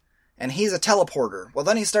age. And he's a teleporter. Well,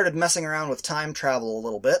 then he started messing around with time travel a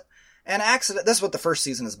little bit. And this is what the first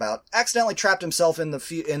season is about. Accidentally trapped himself in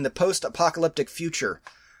the post-apocalyptic future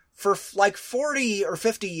for like 40 or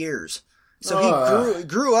 50 years. So he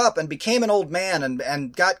grew up and became an old man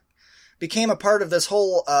and became a part of this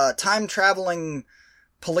whole time-traveling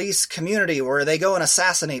police community where they go and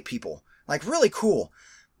assassinate people. Like, really cool.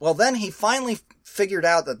 Well, then he finally figured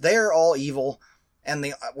out that they're all evil,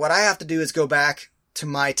 and what I have to do is go back to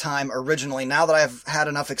my time originally, now that I've had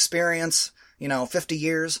enough experience, 50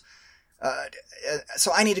 years.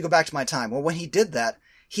 So I need to go back to my time. Well, when he did that,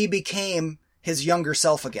 he became his younger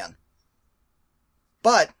self again.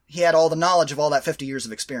 But he had all the knowledge of all that 50 years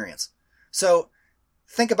of experience. So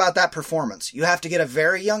think about that performance. You have to get a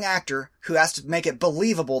very young actor who has to make it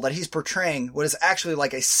believable that he's portraying what is actually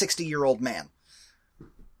like a 60-year-old man.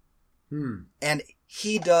 And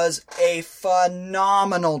he does a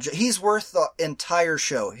phenomenal job. He's worth the entire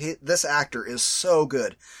show. This actor is so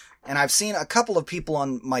good. And I've seen a couple of people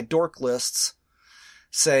on my dork lists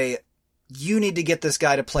say, you need to get this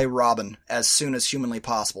guy to play Robin as soon as humanly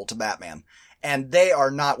possible to Batman. And they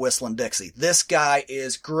are not whistling Dixie. This guy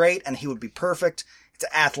is great, and he would be perfect. It's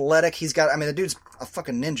athletic. The dude's a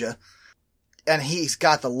fucking ninja. And he's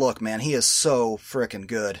got the look, man. He is so frickin'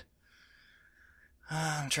 good.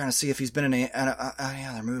 I'm trying to see if he's been in any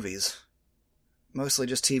other movies. Mostly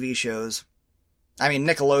just TV shows. I mean,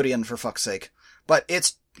 Nickelodeon, for fuck's sake. But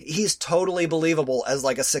he's totally believable as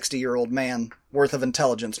like a 60-year-old man worth of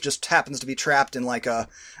intelligence. Just happens to be trapped in like I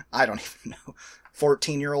don't even know,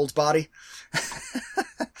 14-year-old's body.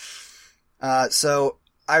 So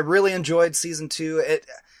I really enjoyed season 2.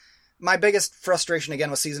 My biggest frustration again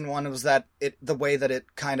with season 1 was that the way that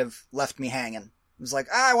it kind of left me hanging. It was like,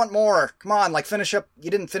 I want more. Come on, like finish up.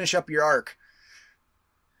 You didn't finish up your arc.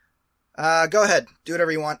 Go ahead. Do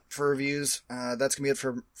whatever you want for reviews. That's gonna be it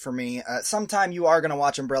for me. Sometime you are gonna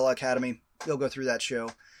watch Umbrella Academy. You'll go through that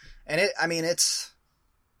show. And it's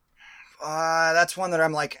that's one that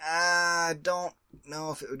I'm like, I don't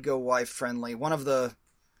know if it would go wife friendly. One of the,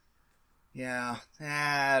 I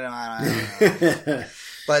don't know.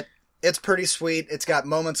 But it's pretty sweet. It's got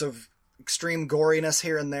moments of extreme goriness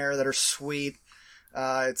here and there that are sweet.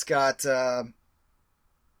 It's got, the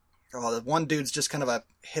one dude's just kind of a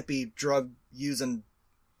hippie drug-using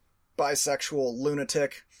bisexual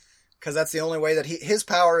lunatic. Because that's the only way that his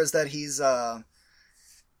power is that he's,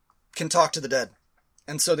 can talk to the dead.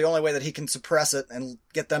 And so the only way that he can suppress it and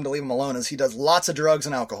get them to leave him alone is he does lots of drugs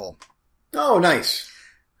and alcohol. Oh, nice.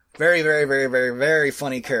 Very, very, very, very, very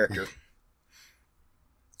funny character.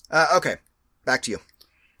 Okay. Back to you.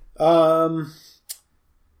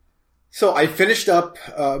 So I finished up,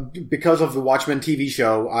 because of the Watchmen TV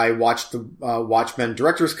show, I watched the Watchmen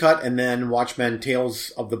Director's Cut and then Watchmen Tales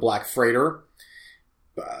of the Black Freighter.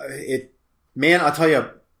 I'll tell you,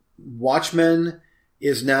 Watchmen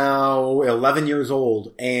is now 11 years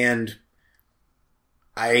old, and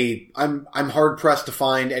I'm hard pressed to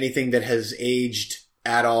find anything that has aged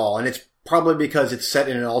at all. And it's probably because it's set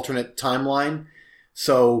in an alternate timeline.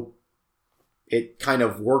 So it kind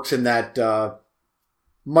of works in that,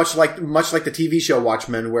 much like the TV show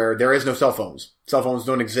Watchmen, where there is no cell phones. Cell phones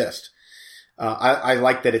don't exist. I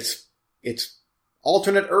like that it's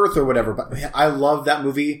alternate Earth or whatever, but I love that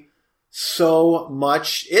movie so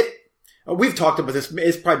much. We've talked about this.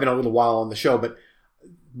 It's probably been a little while on the show, but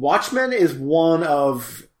Watchmen is one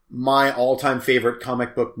of my all-time favorite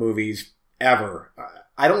comic book movies ever.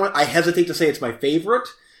 I hesitate to say it's my favorite,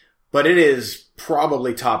 but it is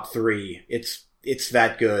probably top 3. It's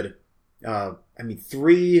that good.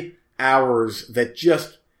 3 hours that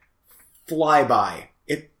just fly by.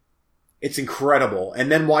 It's incredible.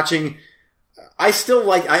 And then watching, I still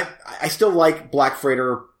like Black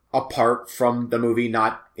Freighter apart from the movie,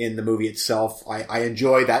 not in the movie itself. I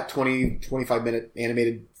enjoy that 25 minute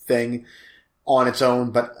animated thing on its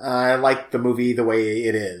own, but I like the movie the way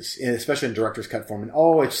it is, especially in director's cut form. And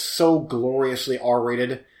it's so gloriously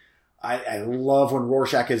R-rated. I love when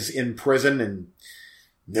Rorschach is in prison and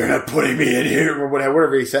they're not putting me in here, or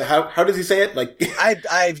whatever he said. How does he say it? Like,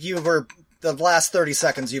 you were the last 30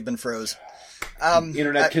 seconds you've been froze.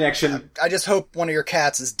 internet connection. I just hope one of your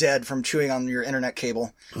cats is dead from chewing on your internet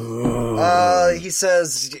cable. Oh. He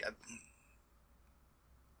says,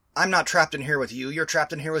 I'm not trapped in here with you. You're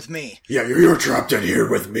trapped in here with me. Yeah, you're trapped in here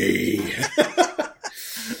with me.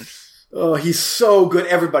 Oh, he's so good.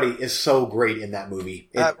 Everybody is so great in that movie.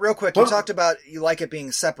 Real quick, you talked about you like it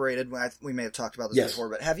being separated. We may have talked about this Yes. before,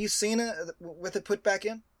 but have you seen it with it put back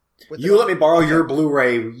in? You let me borrow your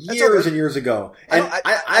Blu-ray years and years ago. And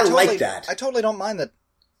I totally, like that. I totally don't mind that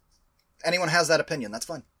anyone has that opinion. That's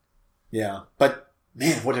fine. Yeah. But,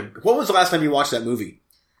 man, what was the last time you watched that movie?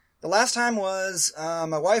 The last time was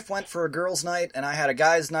my wife went for a girls' night, and I had a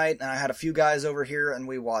guys' night, and I had a few guys over here, and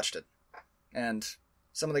we watched it. And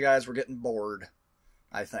some of the guys were getting bored,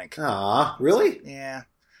 I think. Ah, really? Yeah.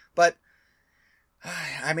 But,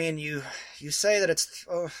 I mean, you say that it's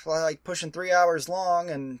like pushing 3 hours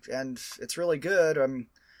long, and it's really good.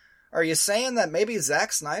 Are you saying that maybe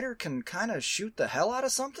Zack Snyder can kind of shoot the hell out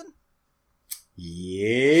of something?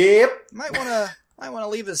 Yep. Might want to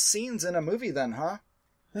leave his scenes in a movie then, huh?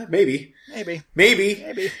 Maybe. Maybe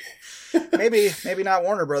not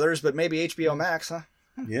Warner Brothers, but maybe HBO Max, huh?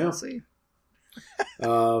 Yeah. We'll see.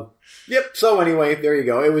 Yep. So anyway, there you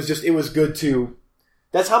go. It was good to.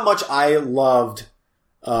 That's how much I loved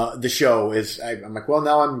the show. I'm like, well,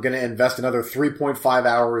 now I'm going to invest another 3.5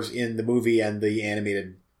 hours in the movie and the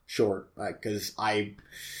animated short because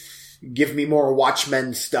give me more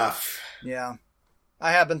Watchmen stuff. Yeah,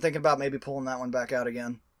 I have been thinking about maybe pulling that one back out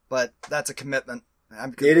again, but that's a commitment.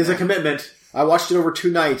 It is a commitment. I watched it over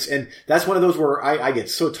 2 nights, and that's one of those where I get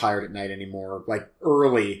so tired at night anymore, like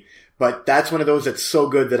early. But that's one of those that's so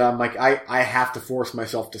good that I'm like, I have to force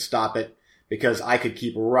myself to stop it because I could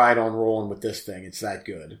keep right on rolling with this thing. It's that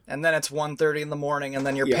good. And then it's 1:30 in the morning, and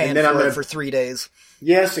then you're paying for 3 days.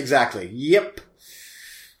 Yes, exactly. Yep.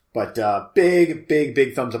 But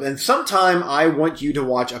big thumbs up. And sometime I want you to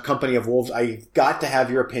watch A Company of Wolves. I got to have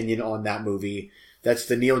your opinion on that movie. That's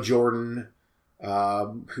the Neil Jordan,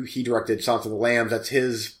 who he directed Silence of the Lambs. That's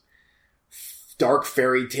his dark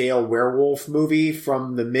fairy tale werewolf movie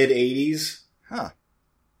from the mid-'80s. Huh.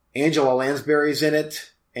 Angela Lansbury's in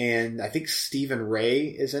it, and I think Stephen Ray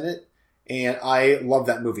is in it. And I love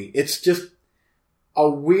that movie. It's just a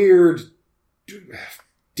weird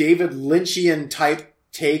David Lynchian type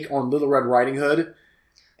take on Little Red Riding Hood.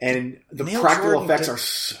 And the Neil practical Jordan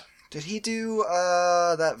effects are... Did he do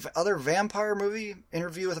that other vampire movie,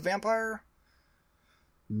 Interview with a Vampire?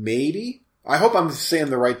 Maybe? I hope I'm saying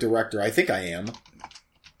the right director. I think I am.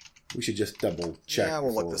 We should just double check. Yeah,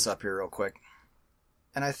 we'll look this up here real quick.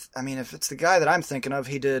 And I mean, if it's the guy that I'm thinking of,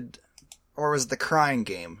 he did... Or was it The Crying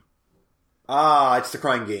Game? Ah, it's The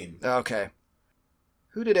Crying Game. Okay.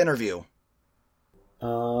 Who did Interview?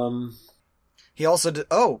 He also did...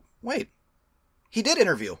 Oh, wait. He did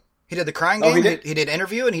Interview. He did The Crying Game, he did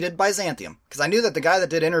Interview, and he did Byzantium. Because I knew that the guy that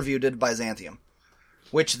did Interview did Byzantium.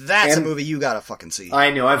 Which, that's a movie you gotta fucking see.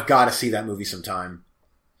 I know, I've got to see that movie sometime.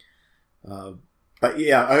 But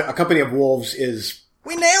yeah, A Company of Wolves is...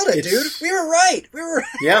 We nailed it, dude! We were right!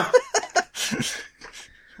 Yeah.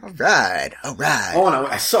 Alright. Oh, and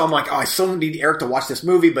I still need Eric to watch this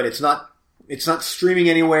movie, but it's not streaming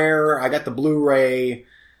anywhere. I got the Blu-ray.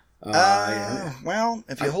 Well,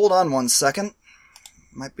 if you hold on 1 second,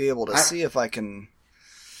 might be able to see if I can...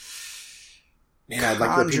 Man, I'd like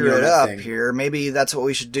to conjure it up here. Maybe that's what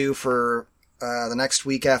we should do for the next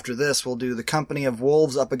week after this. We'll do The Company of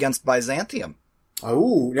Wolves up against Byzantium.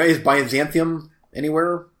 Oh, is Byzantium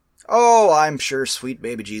anywhere? Oh, I'm sure sweet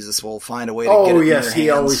baby Jesus will find a way to get it in your hands. Oh, yes, he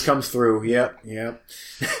always comes through. Yep.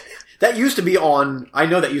 That used to be on... I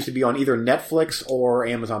know that used to be on either Netflix or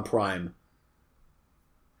Amazon Prime.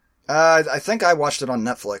 I think I watched it on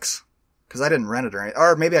Netflix. Because I didn't rent it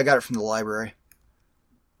or maybe I got it from the library.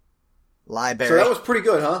 So that was pretty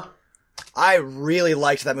good, huh? I really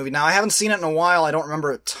liked that movie. Now, I haven't seen it in a while. I don't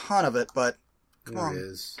remember a ton of it, but come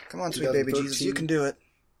on. Come on, sweet baby Jesus. You can do it.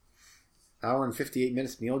 Hour and 58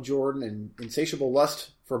 minutes. Neil Jordan and insatiable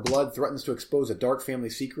lust for blood threatens to expose a dark family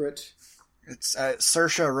secret. It's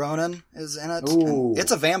Saoirse Ronan is in it. Ooh.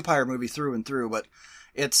 It's a vampire movie through and through, but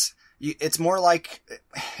it's more like...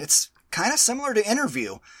 It's kind of similar to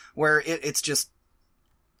Interview, where it's just...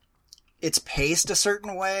 It's paced a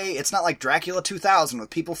certain way. It's not like Dracula 2000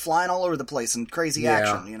 with people flying all over the place and crazy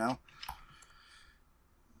action, you know?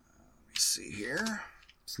 Let me see here.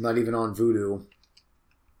 It's not even on Vudu.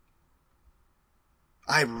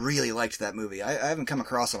 I really liked that movie. I haven't come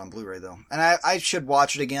across it on Blu-ray, though. And I should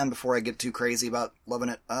watch it again before I get too crazy about loving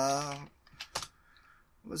it. What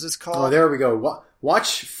was this called? Oh, there we go.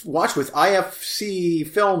 Watch with IFC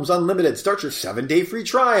Films Unlimited. Start your 7-day free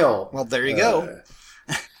trial. Well, there you go.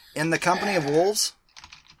 In the Company of Wolves?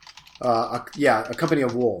 A Company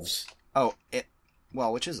of Wolves. Oh,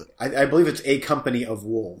 which is it? I believe it's A Company of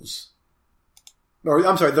Wolves. Or,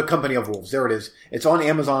 I'm sorry, The Company of Wolves. There it is. It's on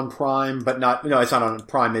Amazon Prime, but it's not on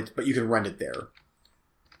Prime, but you can rent it there.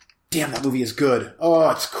 Damn, that movie is good. Oh,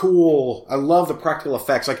 it's cool. I love the practical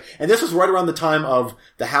effects. And this was right around the time of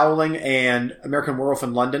The Howling and American Werewolf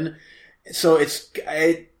in London. So it's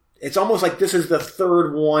almost like this is the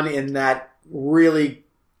third one in that really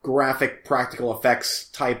graphic practical effects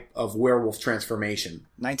type of werewolf transformation.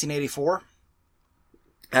 1984?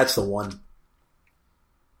 That's the one.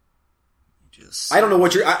 I don't know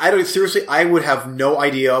what I don't seriously. I would have no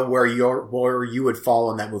idea where you would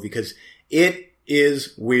fall in that movie because it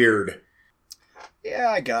is weird. Yeah,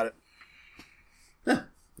 I got it.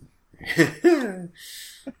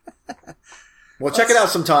 Well, check it out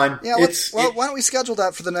sometime. Yeah, why don't we schedule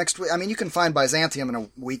that for the next week? I mean, you can find Byzantium in a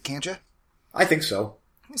week, can't you? I think so.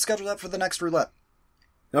 We'll schedule that for the next roulette.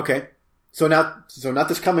 Okay. So not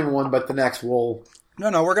this coming one, but the next we'll.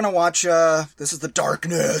 No, we're gonna watch. This is the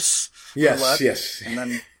Darkness. Yes, roulette, yes. And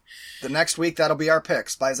then the next week that'll be our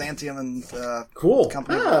picks: Byzantium and cool.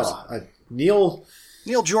 Company of Wolves. Neil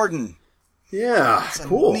Jordan. Yeah,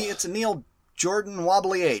 cool. It's a Neil Jordan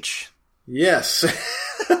wobbly H. Yes.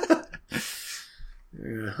 All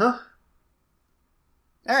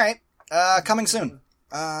right. Coming soon.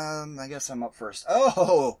 I guess I'm up first.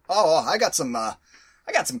 Oh, I got some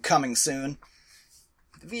coming soon.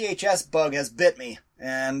 The VHS bug has bit me,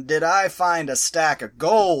 and did I find a stack of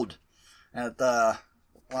gold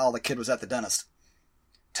while the kid was at the dentist.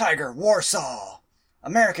 Tiger Warsaw,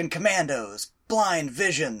 American Commandos, Blind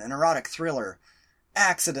Vision, an erotic thriller,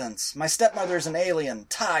 Accidents, My Stepmother's an Alien,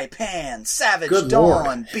 Taipan, Savage Good Dawn,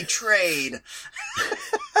 Lord. Betrayed.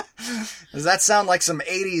 Does that sound like some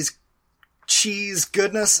 80s cheese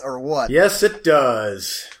goodness, or what? Yes, it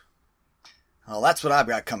does. Well, that's what I've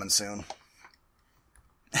got coming soon.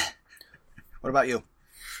 What about you?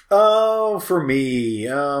 Oh, for me,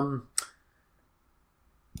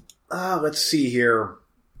 let's see here.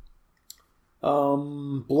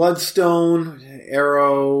 Bloodstone,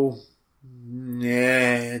 Arrow.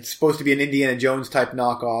 Yeah, it's supposed to be an Indiana Jones type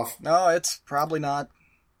knockoff. No, it's probably not.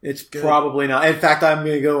 It's Good. probably not. In fact, I'm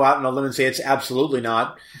going to go out on a limb and say it's absolutely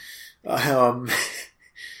not.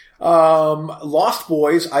 Lost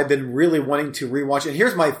Boys, I've been really wanting to rewatch. And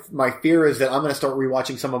here's my fear is that I'm going to start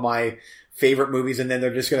rewatching some of my favorite movies, and then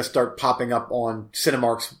they're just going to start popping up on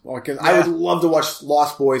Cinemarks. Because I would love to watch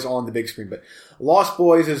Lost Boys on the big screen, but Lost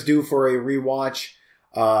Boys is due for a rewatch.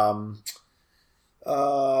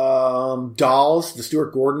 Dolls, the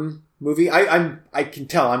Stuart Gordon movie. I can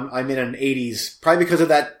tell I'm in an 80s, probably because of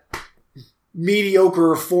that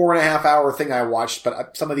mediocre 4.5 hour thing I watched.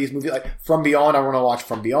 But some of these movies, like From Beyond, I want to watch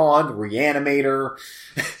From Beyond, Reanimator,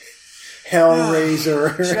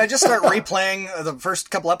 Hellraiser. Should I just start replaying the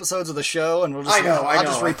first couple episodes of the show, and I'll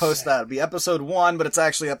just repost that. It'll be episode 1, but it's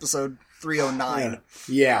actually episode 309.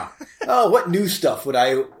 Yeah. Oh, what new stuff would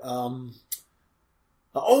I?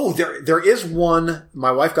 Oh, there is one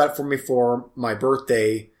my wife got for me for my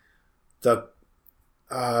birthday. It's a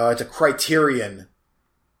Criterion.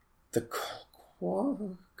 The Kaya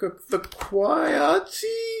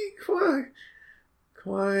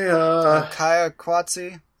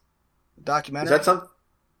Kwatsi documentary. Is that something?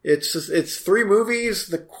 It's 3 movies.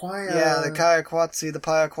 The Kaya Kwatsi, the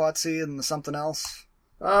Paya Kwatsi, and the something else.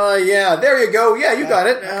 Yeah, there you go. Yeah, you got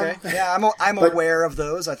it. Okay. Yeah, I'm aware of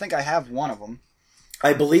those. I think I have one of them.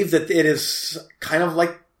 I believe that it is kind of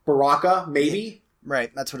like Baraka, maybe.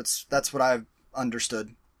 Right. That's what I've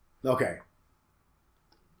understood. Okay.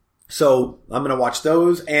 So I'm going to watch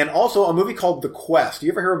those, and also a movie called The Quest.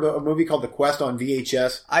 You ever hear of a movie called The Quest on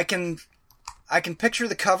VHS? I can picture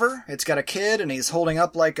the cover. It's got a kid, and he's holding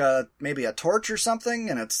up like maybe a torch or something,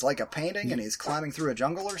 and it's like a painting, and he's climbing through a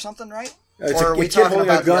jungle or something, right? Or are we talking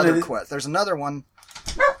about the other Quest? There's another one.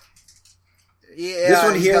 Yeah, this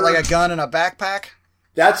one he's here got like a gun and a backpack.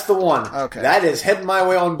 That's the one. Okay. That is heading my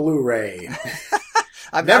way on Blu-ray.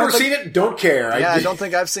 I've never seen it. Don't care. Yeah, I don't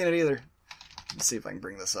think I've seen it either. Let's see if I can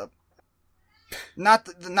bring this up. Not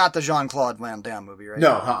the Jean-Claude Van Damme movie, right?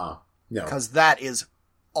 No, no. Because that is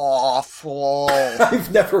awful.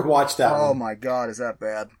 I've never watched that one. Oh my god, is that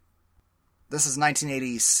bad? This is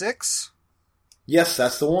 1986? Yes,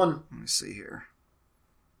 that's the one. Let me see here.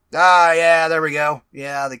 Ah, yeah, there we go.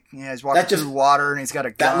 Yeah, he's walking through water and he's got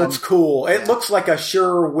a gun. That looks cool. It looks like a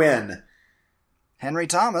sure win. Henry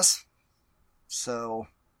Thomas. So,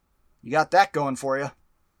 you got that going for you.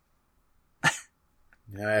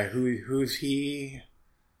 Who's he?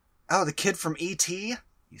 Oh, the kid from E.T.?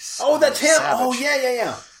 Oh, that's him. Savage. Oh,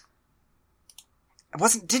 yeah.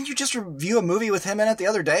 Didn't you just review a movie with him in it the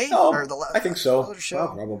other day? Oh, Or I think so. other show?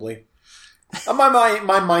 Well, probably.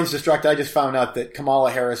 My mind's distracted. I just found out that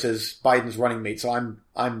Kamala Harris is Biden's running mate, so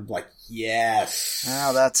I'm like, yes.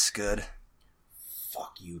 Oh, that's good.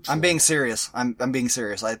 Fuck you, Trump. I'm being serious. I'm being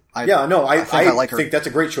serious. I think that's a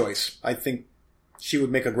great choice. I think she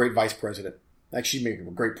would make a great vice president. Actually, she'd make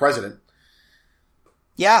a great president.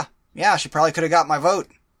 Yeah, she probably could have got my vote.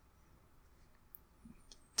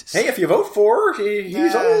 Hey, if you vote for her,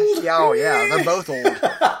 he's old. Yeah, oh yeah, they're both old.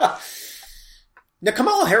 Now,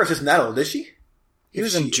 Kamala Harris isn't that old, is she? He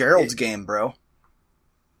was in Gerald's Game, bro.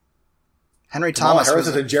 Henry Kamala Thomas Harris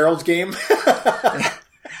is in Gerald's Game?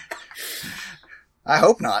 I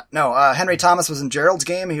hope not. No, Henry Thomas was in Gerald's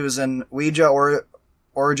Game. He was in Ouija or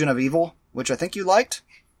Origin of Evil, which I think you liked.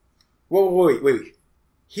 Whoa, wait.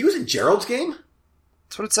 He was in Gerald's Game?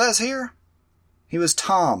 That's what it says here. He was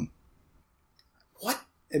Tom. What?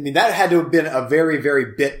 I mean, that had to have been a very,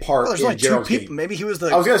 very bit part There's in only Gerald's two people. Game. Maybe he was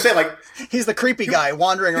I was going to say, like... He's the creepy guy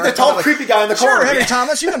wandering around. The tall, creepy guy in the corner. Sure, Henry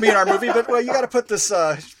Thomas, you can be in our movie, but you got to put this...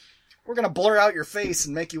 we're going to blur out your face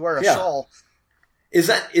and make you wear a shawl.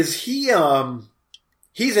 Is he...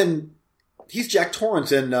 He's Jack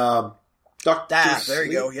Torrance in Dr. There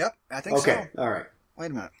you go. Yep, I think so. Okay, all right.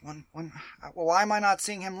 Wait a minute. Well, why am I not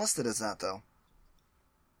seeing him listed as that, though?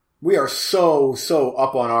 We are so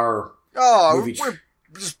up on our movie. We're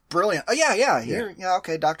just brilliant. Oh, yeah. Here,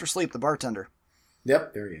 okay, Dr. Sleep, the bartender.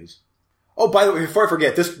 Yep, there he is. Oh, by the way, before I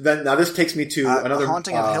forget, this takes me to another... The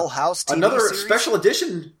Haunting of Hill House TV another series? special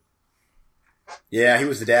edition. Yeah, he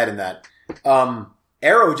was the dad in that.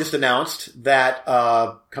 Arrow just announced that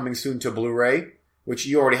coming soon to Blu-ray, which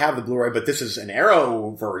you already have the Blu-ray, but this is an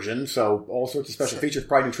Arrow version, so all sorts of special features,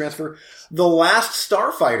 probably new transfer. The Last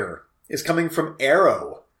Starfighter is coming from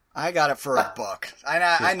Arrow. I got it for $1.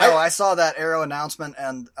 I know. I saw that Arrow announcement,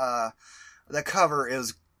 and the cover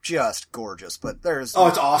is just gorgeous. But there's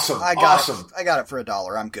it's awesome. I got it for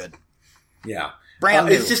 $1. I'm good. Yeah, brand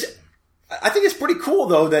new. It's just, I think it's pretty cool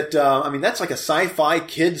though that that's like a sci-fi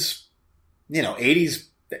kids, 80s.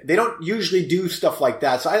 They don't usually do stuff like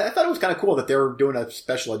that, so I thought it was kind of cool that they were doing a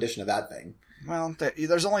special edition of that thing. Well,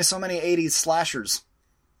 there's only so many 80s slashers.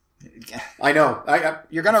 I know.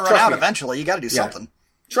 You're going to run out eventually. You got to do something.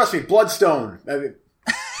 Trust me, Bloodstone.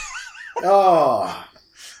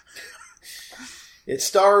 It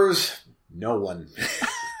stars no one.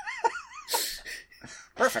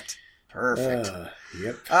 Perfect.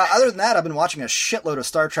 Yep. Other than that, I've been watching a shitload of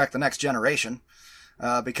Star Trek: The Next Generation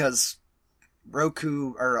because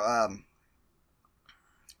Roku or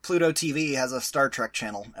Pluto TV has a Star Trek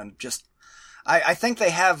channel, and just I think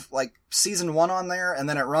they have like season 1 on there, and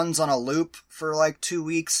then it runs on a loop for like 2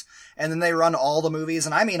 weeks, and then they run all the movies,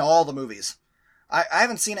 and I mean all the movies. I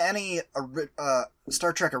haven't seen any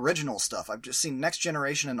Star Trek original stuff. I've just seen Next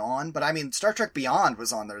Generation and on, but I mean Star Trek Beyond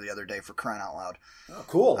was on there the other day, for crying out loud. Oh,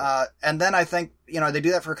 cool. And then I think, they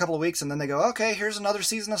do that for a couple of weeks, and then they go, okay, here's another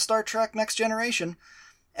season of Star Trek Next Generation.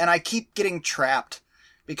 And I keep getting trapped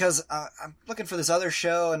because I'm looking for this other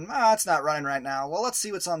show, and it's not running right now. Well, let's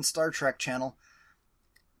see what's on Star Trek channel.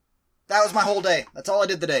 That was my whole day. That's all I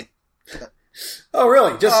did today. Oh,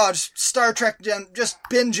 really? Just Star Trek, just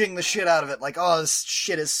binging the shit out of it. Like, this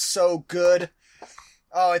shit is so good.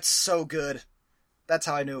 Oh, it's so good. That's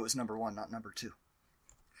how I knew it was number 1, not number 2.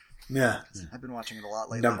 Yeah. I've been watching it a lot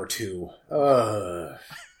lately. Number 2. All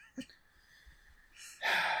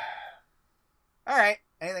right.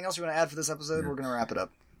 Anything else you want to add for this episode? We're going to wrap it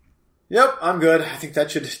up. Yep, I'm good. I think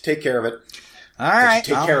that should take care of it. All right.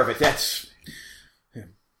 Take care of it. That's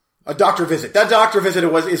a doctor visit. That doctor visit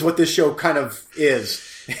is what this show kind of is.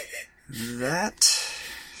 That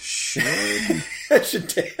should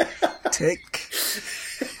take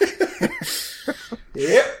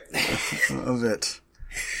yep of it.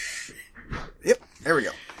 Yep, there we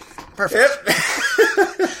go. Perfect.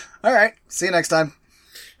 Yep. All right, see you next time.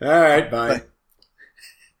 All right, bye.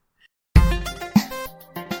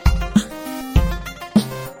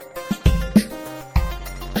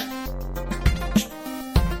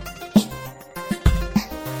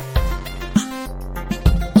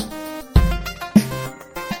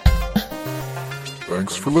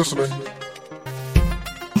 Thanks for listening.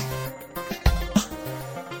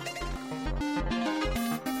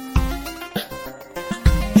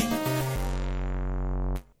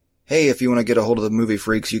 Hey, if you want to get a hold of the Movie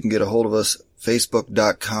Freaks, you can get a hold of us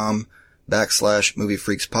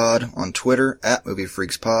facebook.com/moviefreakspod, on Twitter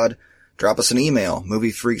 @moviefreakspod. Drop us an email,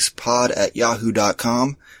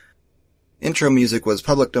 moviefreakspod@yahoo.com. Intro music was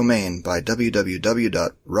public domain by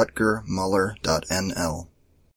www.rutgermuller.nl.